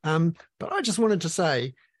 But I just wanted to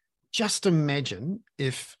say, just imagine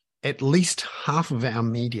if at least half of our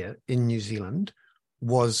media in New Zealand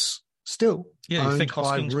was still owned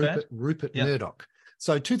by Rupert Murdoch.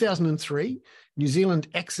 So 2003, New Zealand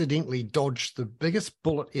accidentally dodged the biggest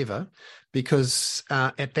bullet ever because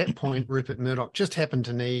at that point, Rupert Murdoch just happened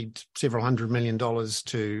to need several $100 million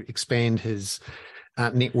to expand his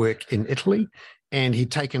network in Italy. And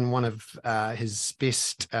he'd taken one of his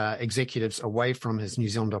best executives away from his New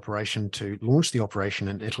Zealand operation to launch the operation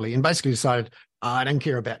in Italy, and basically decided, I don't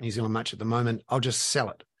care about New Zealand much at the moment, I'll just sell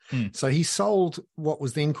it. So he sold what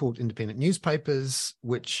was then called independent newspapers,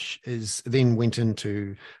 which then went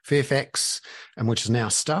into Fairfax, and which is now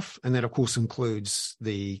Stuff. And that, of course, includes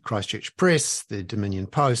the Christchurch Press, the Dominion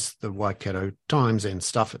Post, the Waikato Times, and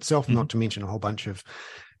Stuff itself, not to mention a whole bunch of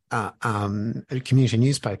community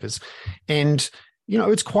newspapers. And,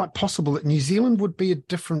 it's quite possible that New Zealand would be a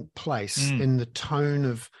different place in the tone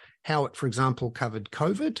of how it, for example, covered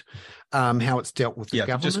COVID, how it's dealt with the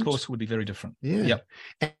government. The discourse would be very different. Yeah. Yep.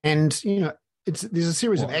 And, there's a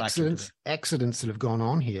series of accidents that have gone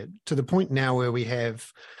on here to the point now where we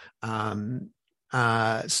have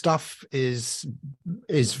Stuff is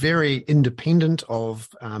very independent of,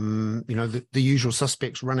 the usual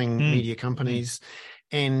suspects running media companies.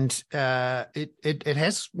 And it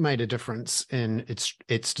has made a difference in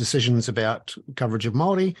its decisions about coverage of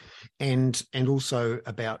Māori and also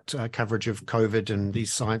about coverage of COVID and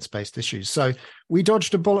these science-based issues. So we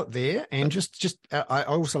dodged a bullet there. And I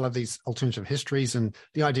also love these alternative histories and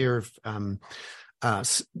the idea of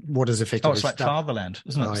what is effectively... Oh, it's like Fatherland,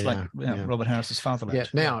 isn't it? It's like Robert Harris's Fatherland. Yeah.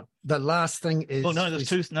 Now, the last thing is... Well, no, there's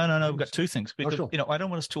two... No, we've got two things. Because, I don't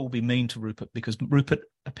want us to all be mean to Rupert, because Rupert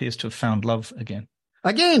appears to have found love again.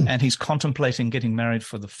 And he's contemplating getting married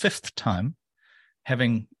for the fifth time,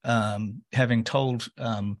 having told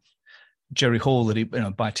Jerry Hall that he,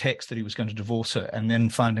 by text, that he was going to divorce her, and then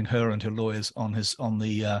finding her and her lawyers on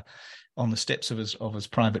the steps of his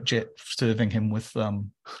private jet, serving him with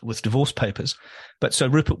divorce papers. But so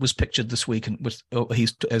Rupert was pictured this week, and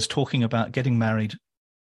he's talking about getting married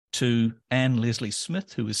to Anne Leslie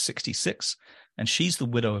Smith, who is 66, and she's the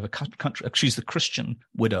widow of a country. She's the Christian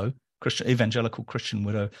widow, evangelical Christian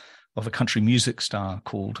widow of a country music star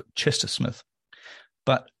called Chester Smith.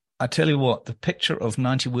 But I tell you what, the picture of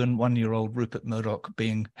 91-year-old Rupert Murdoch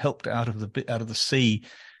being helped out of the sea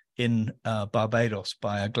in Barbados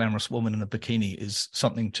by a glamorous woman in a bikini is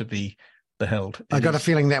something to be beheld. I got a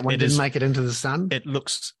feeling that one didn't make it into the sun. It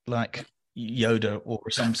looks like Yoda or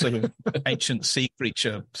some sort of ancient sea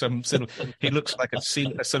creature. He looks like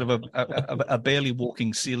a barely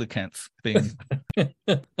walking coelacanth being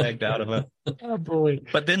bagged out of a. Oh boy!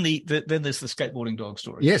 But then then there's the skateboarding dog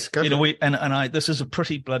story. Yes, go for it. This is a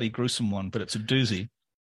pretty bloody gruesome one, but it's a doozy,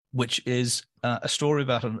 which is a story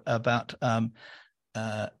about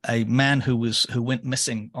a man who went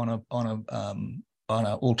missing on an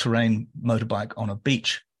all-terrain motorbike on a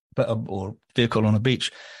beach, or vehicle on a beach,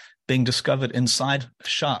 being discovered inside a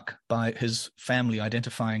shark by his family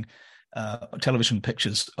identifying television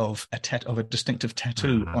pictures of a distinctive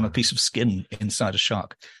tattoo on a piece of skin inside a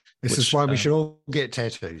shark. This is why we should all get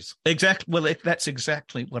tattoos. Exactly. Well, that's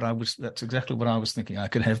exactly what I was thinking. I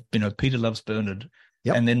could have, Peter Loves Bernard.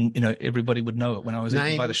 Yep. And then, everybody would know it when I was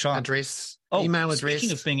eaten by the shark. Address, email address.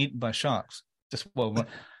 Speaking of being eaten by sharks,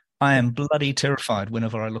 I am bloody terrified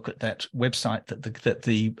whenever I look at that website that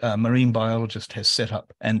the marine biologist has set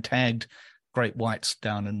up and tagged great whites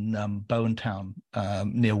down in Bowen Town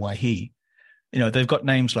near Waihee. They've got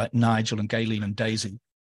names like Nigel and Gayleen and Daisy,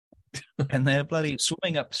 and they're bloody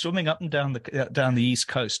swimming up and down the east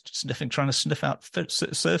coast, trying to sniff out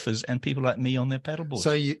surfers and people like me on their paddleboards.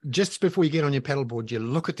 So just before you get on your paddleboard, you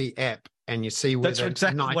look at the app and you see whether that's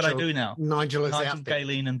exactly what I do now. Nigel is out there.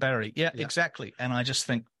 Gayleen and Barry. Yeah, exactly. And I just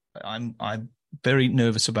think I'm very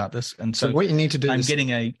nervous about this, and so what you need to do is getting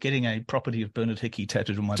a property of Bernard Hickey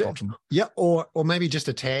tattooed on my bottom. Yeah, or maybe just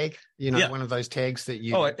a tag, one of those tags that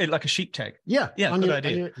you like a sheep tag. Yeah, good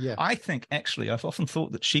idea. I think actually I've often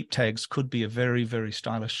thought that sheep tags could be a very, very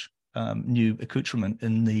stylish new accoutrement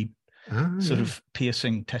in the sort of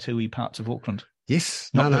piercing tattooy parts of Auckland. Yes,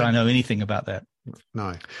 not that I know anything about that.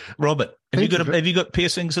 No, Robert, have you got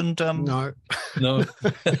piercings and No. You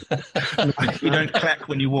don't clack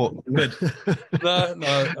when you walk. Good.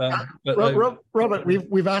 Robert,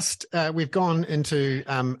 we've gone into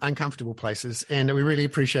uncomfortable places, and we really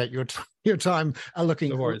appreciate your time looking.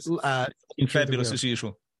 No worries. Fabulous as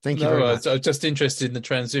usual. Thank you very much. I was just interested in the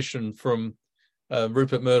transition from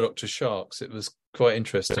Rupert Murdoch to sharks. It was quite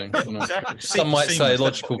interesting. Exactly. Some might say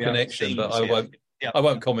logical connection, but I won't. Yeah. I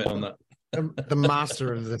won't comment on that. The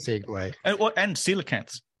master of the segue. And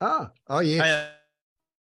coelacanths. Oh yes.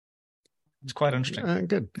 It's quite interesting.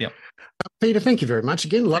 Good. Yeah. Peter, thank you very much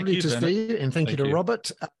again. Lovely to see you, and thank you to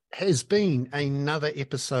Robert. Has been another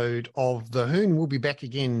episode of The Hoon. We'll be back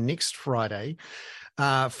again next Friday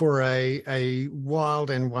for a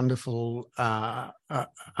wild and wonderful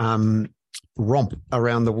romp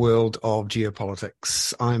around the world of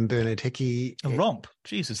geopolitics. I'm Bernard Hickey. A romp?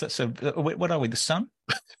 Jesus, that's what are we, the sun?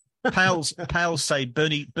 Pals say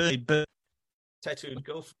Bernie, tattooed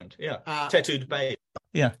girlfriend. Yeah. Tattooed babe.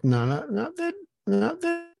 Yeah. No.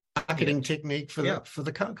 That marketing technique for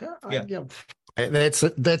the coca. Yeah.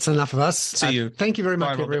 That's enough of us. See you. Thank you very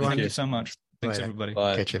much, Bye, everyone. Thank you so much. Thanks, everybody.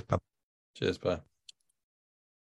 Bye. Catch you. Bye. Cheers. Bye.